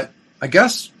 But I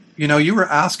guess, you were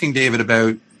asking, David,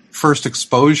 about first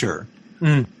exposure.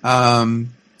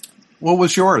 What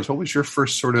was yours? What was your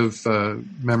first sort of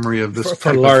memory of this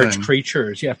for large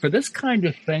creatures? Yeah, for this kind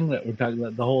of thing that we're talking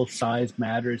about, the whole size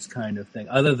matters kind of thing,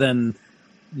 other than,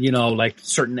 like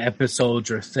certain episodes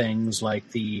or things like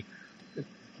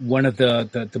one of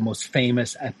the most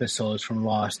famous episodes from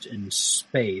Lost in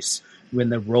Space, when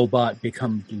the robot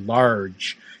becomes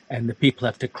large and the people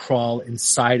have to crawl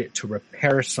inside it to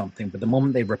repair something. But the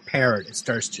moment they repair it, it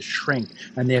starts to shrink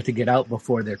and they have to get out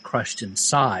before they're crushed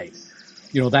inside.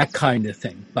 That kind of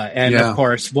thing. Of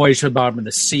course, Voyage to the Bottom of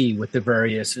the Sea with the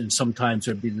various, and sometimes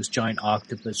there'd be this giant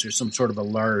octopus or some sort of a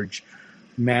large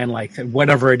man-like thing,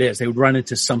 whatever it is. They would run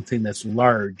into something that's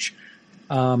large.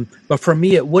 But for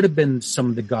me, it would have been some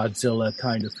of the Godzilla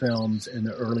kind of films in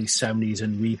the early 70s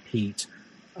and repeat.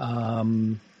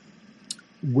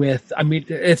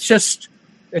 It's just,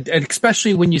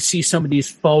 especially when you see some of these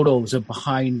photos of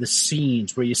behind the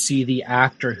scenes where you see the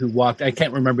actor who walked, I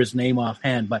can't remember his name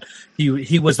offhand, but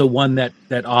he was the one that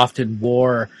often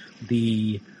wore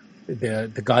the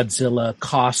Godzilla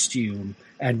costume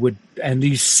and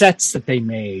these sets that they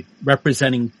made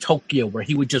representing Tokyo, where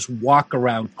he would just walk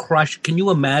around, crush. Can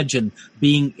you imagine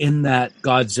being in that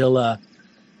Godzilla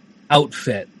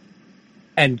outfit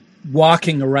and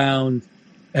walking around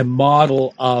a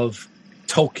model of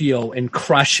Tokyo and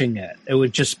crushing it? It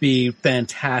would just be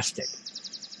fantastic.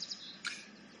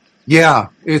 Yeah,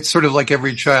 it's sort of like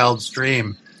every child's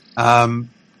dream.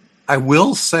 I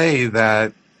will say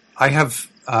that I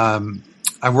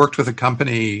worked with a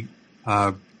company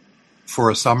for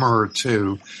a summer or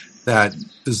two that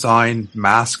designed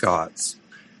mascots.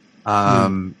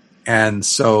 And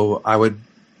so I would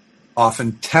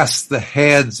often test the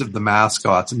heads of the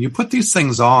mascots, and you put these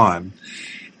things on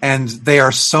and they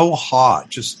are so hot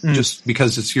just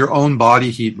because it's your own body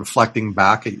heat reflecting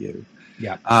back at you.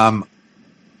 Yeah.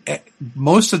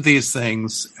 Most of these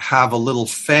things have a little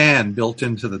fan built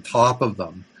into the top of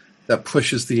them that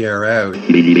pushes the air out.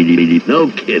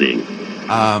 No kidding.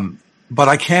 But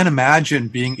I can't imagine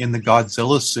being in the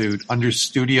Godzilla suit under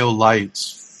studio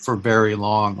lights for very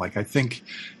long. Like, I think,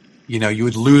 you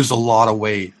would lose a lot of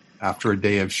weight after a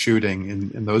day of shooting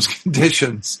in those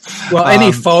conditions. Well,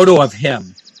 any photo of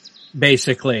him,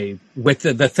 basically, with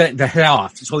the head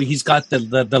off. So he's got the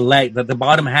leg, the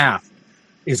bottom half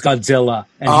is Godzilla,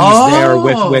 and he's there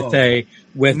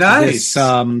with nice.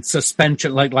 This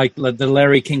suspension, like the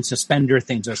Larry King suspender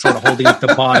things are sort of holding up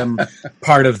the bottom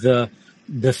part of the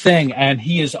thing, and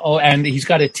he's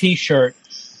got a t-shirt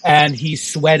and he's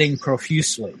sweating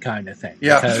profusely, kind of thing.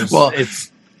 Yeah,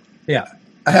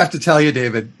 I have to tell you,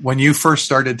 David, when you first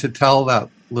started to tell that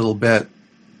little bit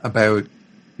about,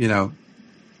 the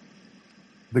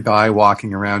guy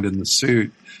walking around in the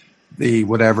suit, the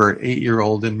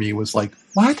 8-year-old in me was like,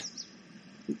 "What?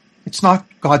 It's not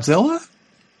Godzilla?"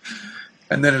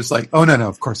 And then it was like, "Oh no,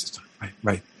 of course it's not.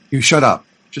 Right. You shut up.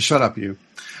 Just shut up, you."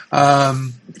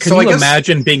 Can you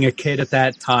imagine being a kid at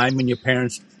that time when your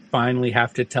parents finally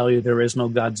have to tell you there is no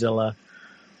Godzilla?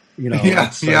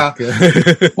 Yeah.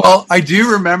 Well, I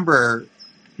do remember,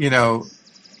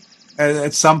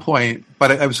 at some point,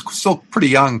 but I was still pretty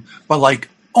young, but like,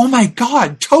 oh my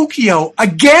God, Tokyo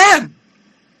again!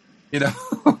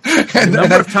 The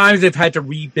number of times they've had to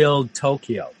rebuild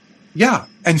Tokyo. Yeah,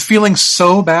 and feeling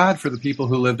so bad for the people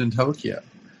who lived in Tokyo.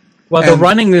 Well, the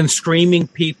running and screaming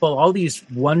people, all these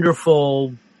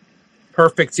wonderful,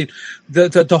 perfect scenes.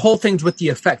 The whole thing's with the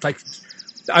effect. Like,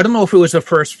 I don't know if it was the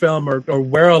first film or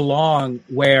where along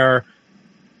where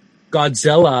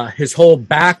Godzilla, his whole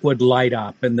back would light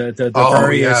up and the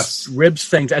various ribs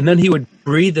things, and then he would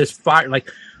breathe this fire.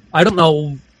 Like, I don't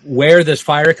know where this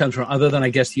fire comes from, other than I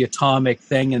guess the atomic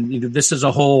thing. And this is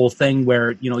a whole thing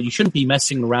where you shouldn't be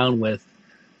messing around with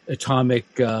atomic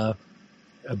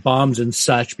bombs and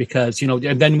such, because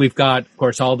and then we've got, of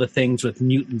course, all the things with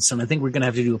mutants, and I think we're going to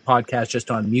have to do a podcast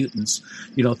just on mutants.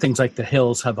 Things like The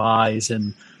Hills Have Eyes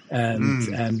and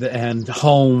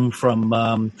Home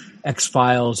from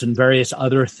X-Files and various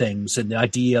other things, and the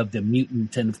idea of the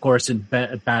mutant, and of course in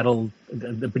Battle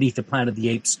Beneath the Planet of the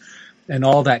Apes and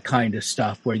all that kind of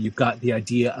stuff, where you've got the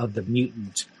idea of the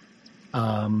mutant.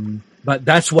 But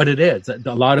that's what it is. A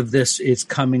lot of this is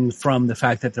coming from the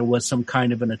fact that there was some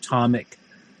kind of an atomic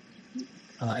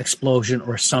explosion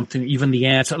or something. Even the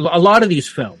ants, a lot of these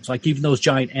films, like even those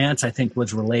giant ants, I think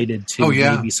was related to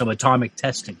maybe some atomic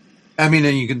testing. I mean,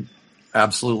 and you can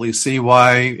absolutely see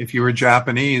why, if you were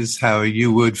Japanese, how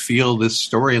you would feel this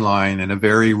storyline in a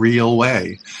very real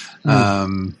way. I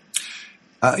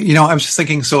was just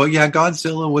thinking, so yeah,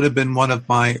 Godzilla would have been one of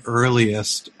my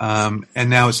earliest, and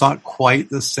now it's not quite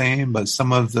the same, but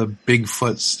some of the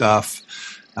Bigfoot stuff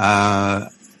I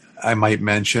might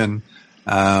mention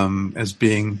as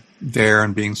being there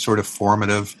and being sort of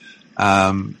formative.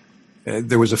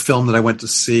 There was a film that I went to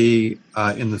see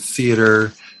in the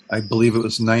theater. I believe it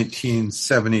was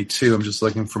 1972. I'm just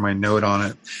looking for my note on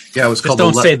it. Yeah, it was called.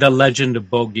 Don't say The Legend of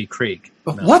Bogey Creek.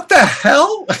 No. What the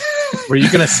hell? Were you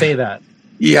going to say that?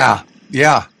 Yeah.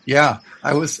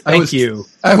 I was taking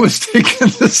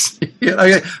this.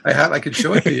 I could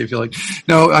show it to you if you like.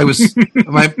 No, I was.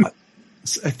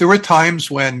 There were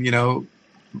times when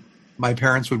my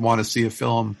parents would want to see a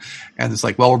film, and it's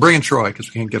like, well, we're bringing Troy because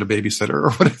we can't get a babysitter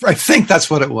or whatever. I think that's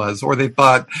what it was, or they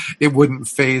thought it wouldn't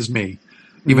faze me,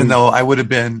 even though I would have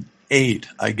been 8,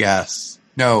 I guess.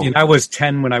 No, I was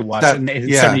 10 when I watched it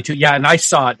in 72. Yeah, and I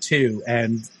saw it too,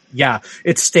 and yeah,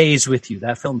 it stays with you.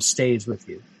 That film stays with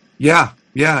you. Yeah.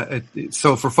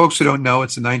 So for folks who don't know,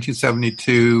 it's a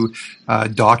 1972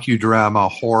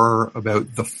 docudrama horror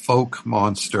about the folk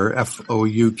monster,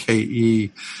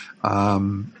 Fouke,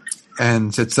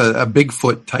 and it's a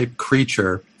Bigfoot type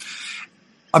creature.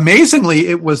 Amazingly,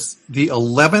 it was the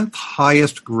 11th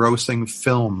highest grossing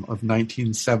film of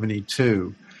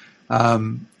 1972.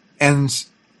 And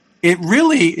it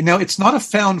really, it's not a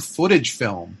found footage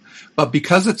film, but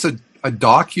because it's a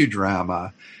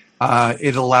docudrama,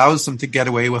 it allows them to get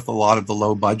away with a lot of the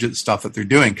low budget stuff that they're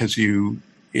doing because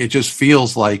it just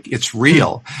feels like it's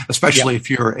real, especially if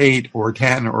you're 8 or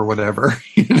 10 or whatever,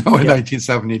 in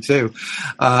 1972.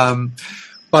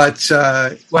 But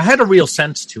it had a real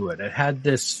sense to it. It had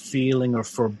this feeling of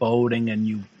foreboding,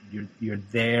 and you're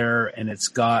there, and it's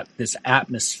got this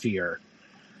atmosphere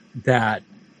that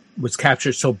was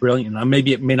captured so brilliant. Now,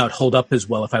 maybe it may not hold up as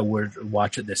well if I were to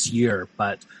watch it this year,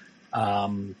 but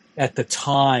at the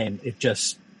time, it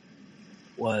just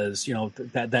was,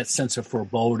 that sense of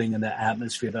foreboding and the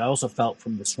atmosphere that I also felt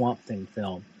from the Swamp Thing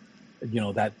film.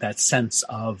 That sense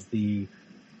of the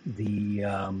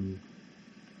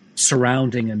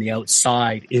surrounding and the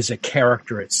outside is a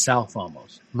character itself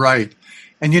almost. Right.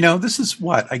 And this is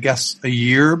I guess a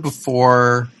year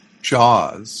before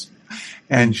Jaws.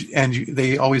 And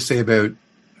they always say about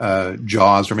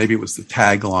Jaws, or maybe it was the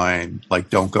tagline, like,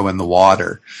 don't go in the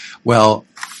water. Well,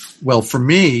 for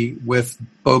me, with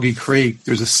Bogey Creek,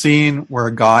 there's a scene where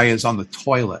a guy is on the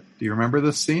toilet. Do you remember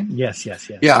this scene? Yes.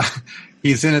 Yeah.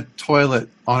 He's on a toilet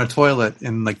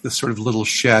in like this sort of little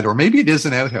shed, or maybe it is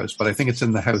an outhouse, but I think it's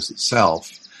in the house itself.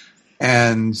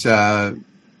 And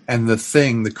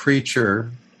the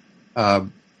creature,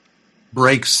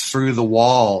 breaks through the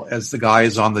wall as the guy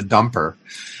is on the dumper.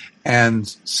 And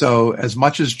so as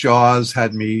much as Jaws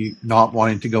had me not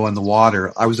wanting to go in the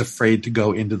water, I was afraid to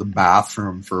go into the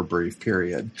bathroom for a brief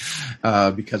period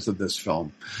because of this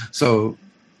film. So,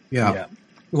 yeah.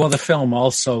 Well, the film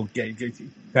also,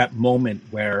 that moment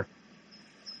where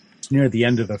it's near the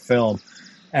end of the film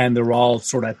and they're all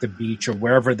sort of at the beach or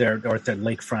wherever they're, or at the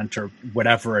lakefront or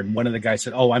whatever. And one of the guys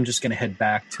said, I'm just going to head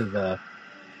back to the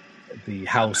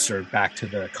house or back to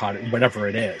the cottage, whatever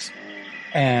it is.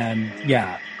 And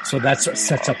so that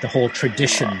sets up the whole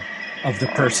tradition of the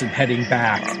person heading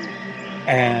back,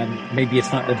 and maybe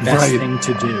it's not the best thing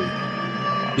to do.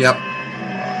 Yep.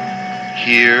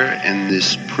 Here in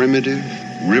this primitive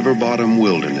river bottom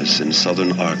wilderness in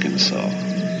southern Arkansas,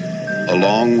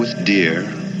 along with deer,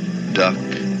 duck,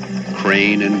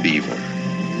 crane, and beaver,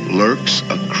 lurks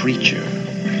a creature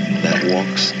that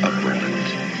walks upright.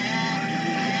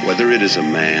 Whether it is a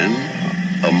man,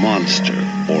 a monster,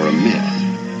 or a myth,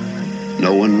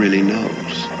 no one really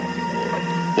knows.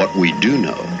 What we do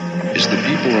know is the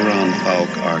people around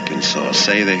Fouke, Arkansas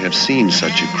say they have seen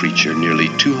such a creature nearly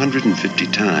 250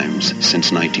 times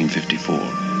since 1954.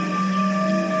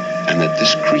 And that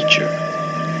this creature,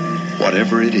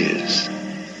 whatever it is,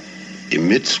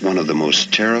 emits one of the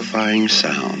most terrifying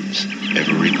sounds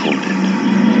ever recorded.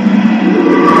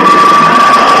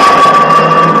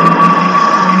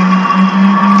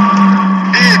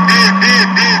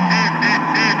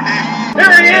 There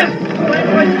he is!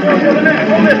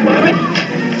 Hold this, Bobby.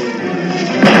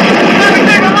 Let me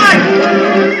take a light!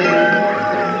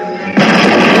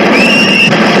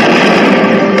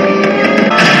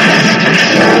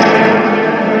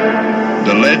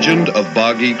 The Legend of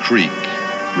Boggy Creek,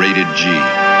 rated G.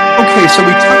 Okay, so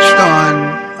we touched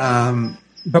on...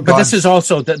 But this is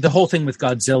also the whole thing with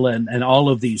Godzilla and all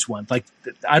of these ones. Like,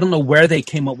 I don't know where they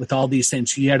came up with all these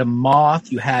things. You had a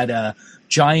moth, you had a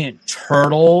giant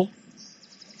turtle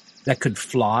that could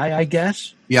fly, I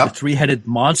guess. Yeah. The 3-headed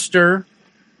monster.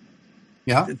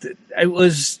 Yeah. It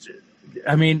was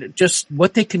I mean, just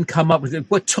what they can come up with.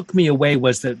 What took me away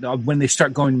was that when they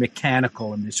start going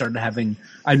mechanical and they started having,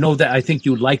 I know that I think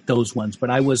you like those ones, but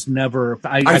I was never,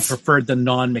 I preferred the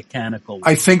non-mechanical ones.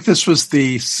 I think this was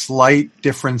the slight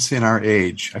difference in our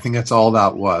age. I think that's all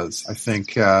that was. I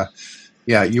think,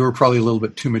 you were probably a little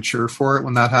bit too mature for it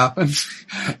when that happened.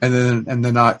 and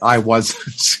then I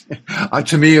wasn't.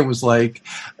 To me, it was like,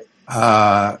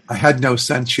 I had no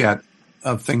sense yet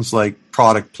of things like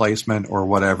product placement or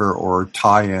whatever, or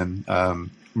tie-in,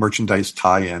 merchandise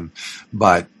tie-in.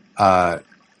 But I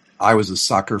was a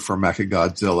sucker for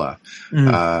Mechagodzilla.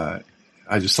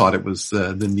 I just thought it was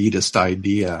the neatest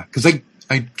idea. Because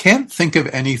I can't think of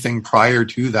anything prior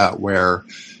to that where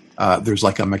there's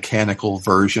like a mechanical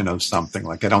version of something.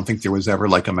 Like I don't think there was ever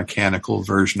like a mechanical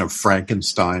version of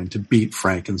Frankenstein to beat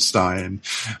Frankenstein.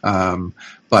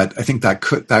 But I think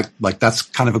that's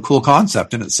kind of a cool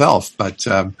concept in itself. But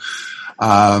and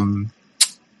I don't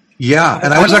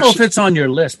know if it's on your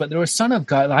list, but there was Son of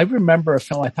God. I remember a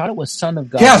film. I thought it was Son of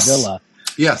Godzilla.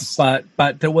 Yes. But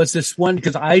there was this one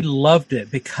because I loved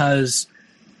it because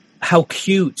how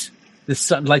cute the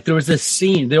son. Like there was this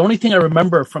scene. The only thing I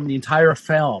remember from the entire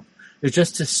film is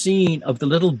just a scene of the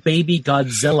little baby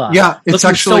Godzilla. Yeah, it's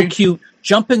actually so cute,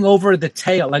 jumping over the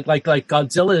tail, like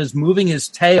Godzilla is moving his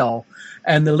tail.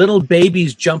 And the little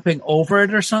baby's jumping over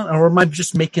it or something? Or am I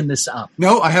just making this up?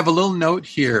 No, I have a little note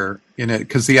here in it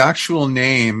because the actual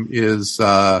name is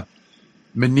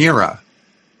Minera.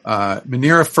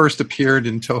 Minera first appeared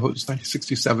in Toho's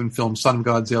 1967 film Son of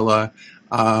Godzilla.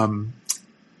 I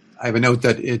have a note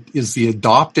that it is the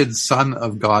adopted son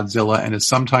of Godzilla and is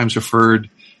sometimes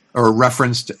referred or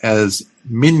referenced as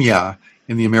Minya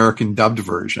in the American dubbed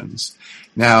versions.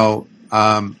 Now,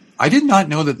 I did not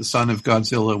know that the son of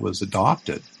Godzilla was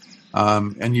adopted.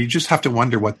 And you just have to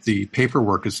wonder what the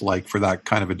paperwork is like for that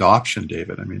kind of adoption,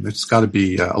 David. I mean, there's got to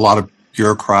be a lot of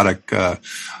bureaucratic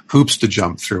hoops to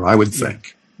jump through, I would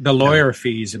think. The lawyer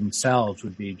fees themselves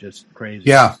would be just crazy.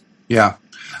 Yeah.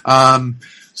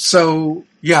 So,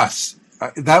 yes,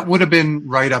 that would have been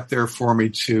right up there for me,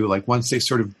 too. Like, once they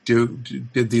sort of did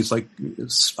these, like,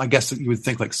 I guess you would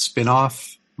think, like,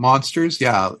 spin-off monsters.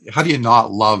 Yeah. How do you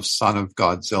not love Son of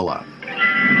Godzilla?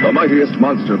 The mightiest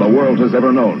monster the world has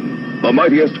ever known. The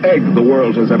mightiest egg the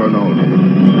world has ever known.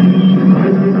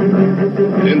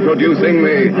 Introducing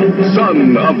the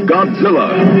Son of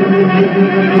Godzilla.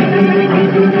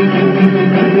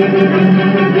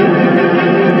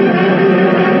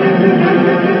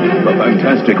 The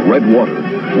fantastic red water,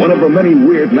 one of the many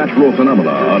weird natural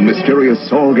phenomena on mysterious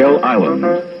Solgel Island.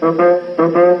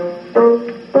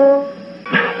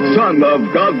 Son of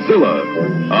Godzilla,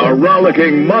 a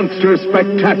rollicking monster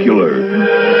spectacular.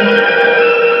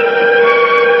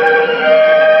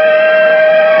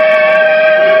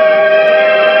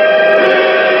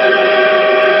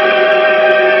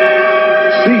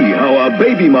 See how a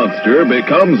baby monster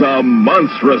becomes a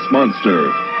monstrous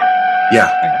monster. Yeah,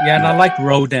 and I like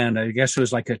Rodan. I guess it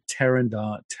was like a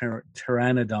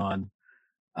pteranodon.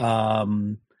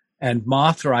 And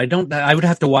Mothra, I would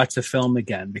have to watch the film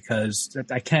again because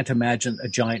I can't imagine a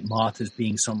giant moth as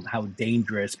being somehow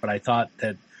dangerous, but I thought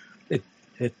that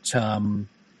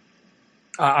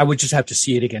I would just have to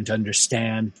see it again to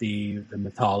understand the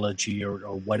mythology or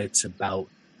what it's about.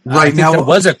 Right now, now, there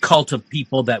was a cult of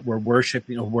people that were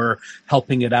worshiping or were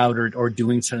helping it out or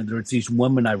doing something. There was these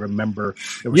women I remember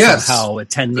that were somehow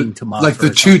attending to Mothra. Like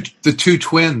the two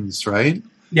twins, right?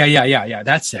 Yeah.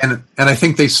 That's it. And I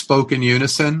think they spoke in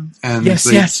unison. And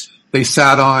yes. They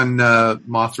sat on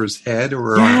Mothra's head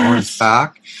or on his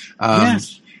back.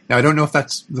 Yes. Now, I don't know if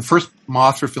that's the first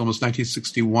Mothra film was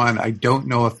 1961. I don't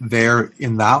know if they're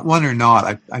in that one or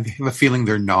not. I have a feeling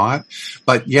they're not.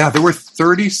 But yeah, there were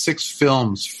 36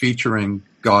 films featuring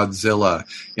Godzilla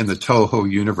in the Toho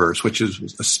universe, which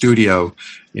is a studio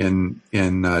in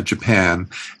Japan.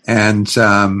 And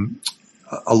a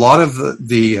lot of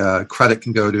the credit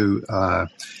can go to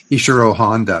Ishiro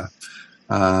Honda.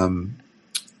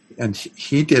 And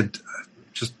he did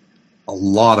just a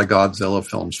lot of Godzilla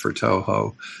films for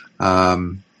Toho.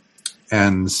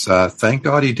 And thank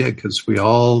God he did, because we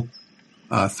all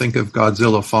think of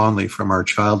Godzilla fondly from our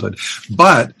childhood.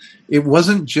 But it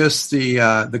wasn't just the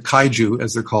kaiju,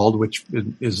 as they're called, which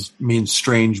means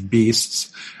strange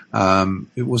beasts.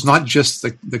 It was not just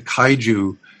the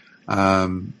kaiju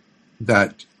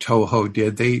that Toho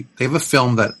did. They have a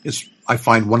film that is, I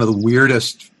find, one of the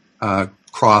weirdest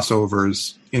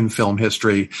crossovers in film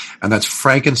history, and that's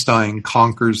Frankenstein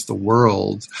Conquers the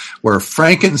World, where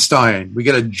we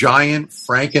get a giant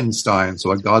Frankenstein,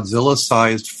 so a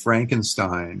Godzilla-sized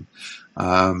Frankenstein,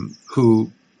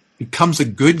 who becomes a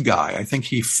good guy. I think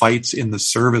he fights in the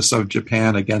service of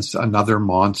Japan against another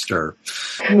monster.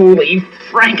 Holy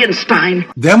Frankenstein.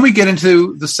 Then we get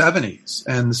into the 70s.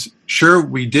 And sure,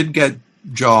 we did get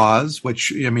Jaws,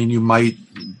 which, I mean, you might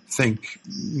think,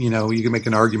 you can make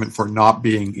an argument for not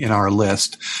being in our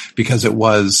list because it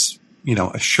was,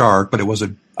 a shark, but it was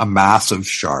a massive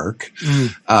shark.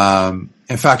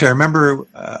 In fact, I remember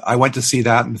I went to see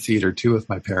that in the theater too with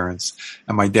my parents,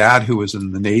 and my dad, who was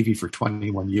in the Navy for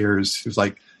 21 years, was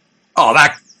like, "Oh,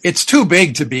 it's too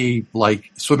big to be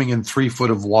like swimming in 3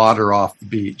 foot of water off the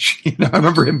beach." I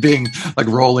remember him being like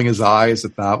rolling his eyes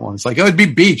at that one. It's like it would be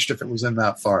beached if it was in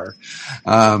that far.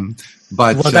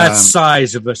 But that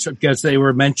size of us, because they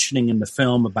were mentioning in the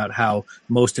film about how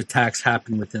most attacks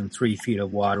happen within 3 feet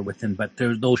of water but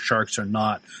those sharks are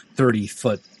not 30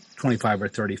 foot. 25 or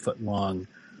 30 foot long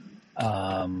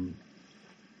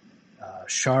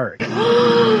shark.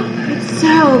 It's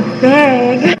so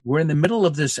big. We're in the middle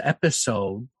of this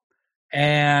episode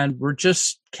and we're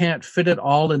just can't fit it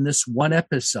all in this one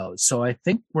episode. So I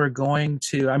think we're going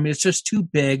to, it's just too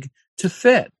big to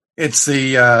fit. It's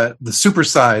the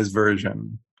supersized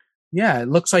version. Yeah, it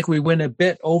looks like we went a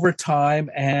bit over time,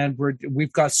 and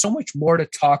we've got so much more to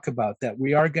talk about that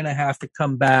we are going to have to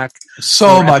come back.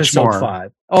 So much more.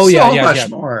 5. Oh yeah, so much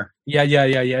more. Yeah.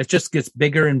 It just gets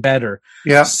bigger and better.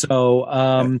 Yeah. So,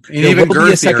 and even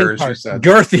girthier, as you said.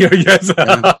 Girthier, yes.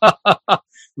 Yeah.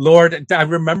 Lord, I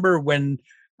remember when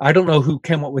I don't know who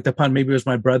came up with the pun. Maybe it was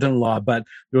my brother-in-law, but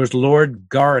there was Lord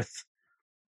Garth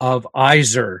of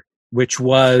Iser, which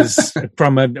was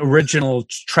from an original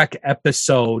Trek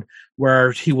episode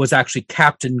where he was actually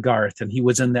Captain Garth, and he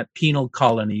was in that penal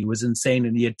colony. He was insane,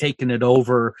 and he had taken it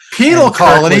over. Penal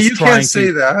colony? You can't say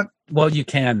that. Well, you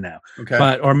can now.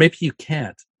 Okay. Or maybe you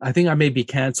can't. I think I may be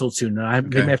canceled soon,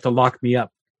 and they may have to lock me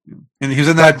up. And he was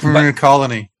in that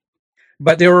colony.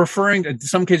 But they were referring, in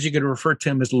some cases you could refer to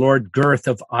him as Lord Girth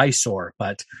of Isor,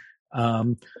 but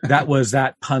that was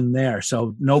that pun there.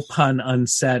 So no pun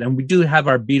unsaid. And we do have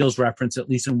our Beatles reference, at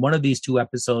least in one of these 2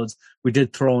 episodes. We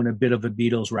did throw in a bit of a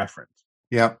Beatles reference.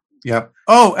 Yep.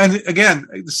 Oh, and again,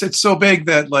 it's so big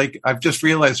that I've just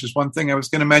realized there's one thing I was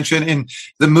going to mention. In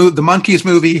the Monkees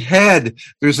movie Head,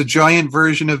 there's a giant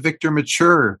version of Victor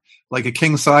Mature, like a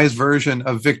king-size version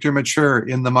of Victor Mature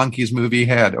in the Monkees movie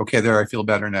Head. Okay, there, I feel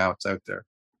better now. It's out there.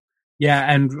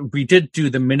 Yeah, and we did do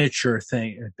the miniature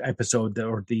episode,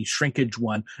 or the shrinkage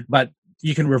one, but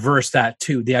you can reverse that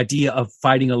too. The idea of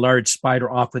fighting a large spider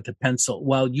off with a pencil.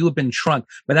 Well, you have been shrunk,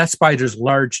 but that spider's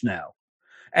large now.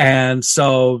 And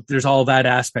so there's all that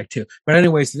aspect too. But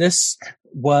anyways, this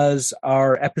was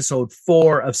our episode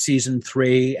 4 of season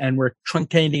 3, and we're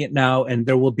truncating it now, and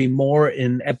there will be more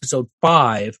in episode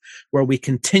 5 where we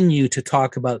continue to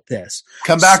talk about this.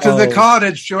 Come back to the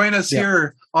cottage. Join us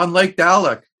here on Lake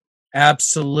Dalek.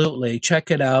 Absolutely.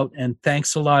 Check it out. And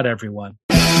thanks a lot, everyone.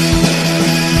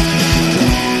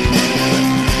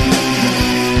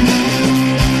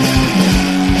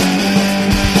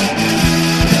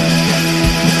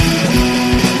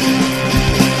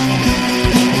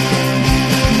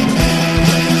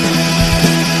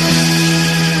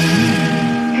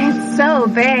 It's so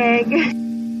big.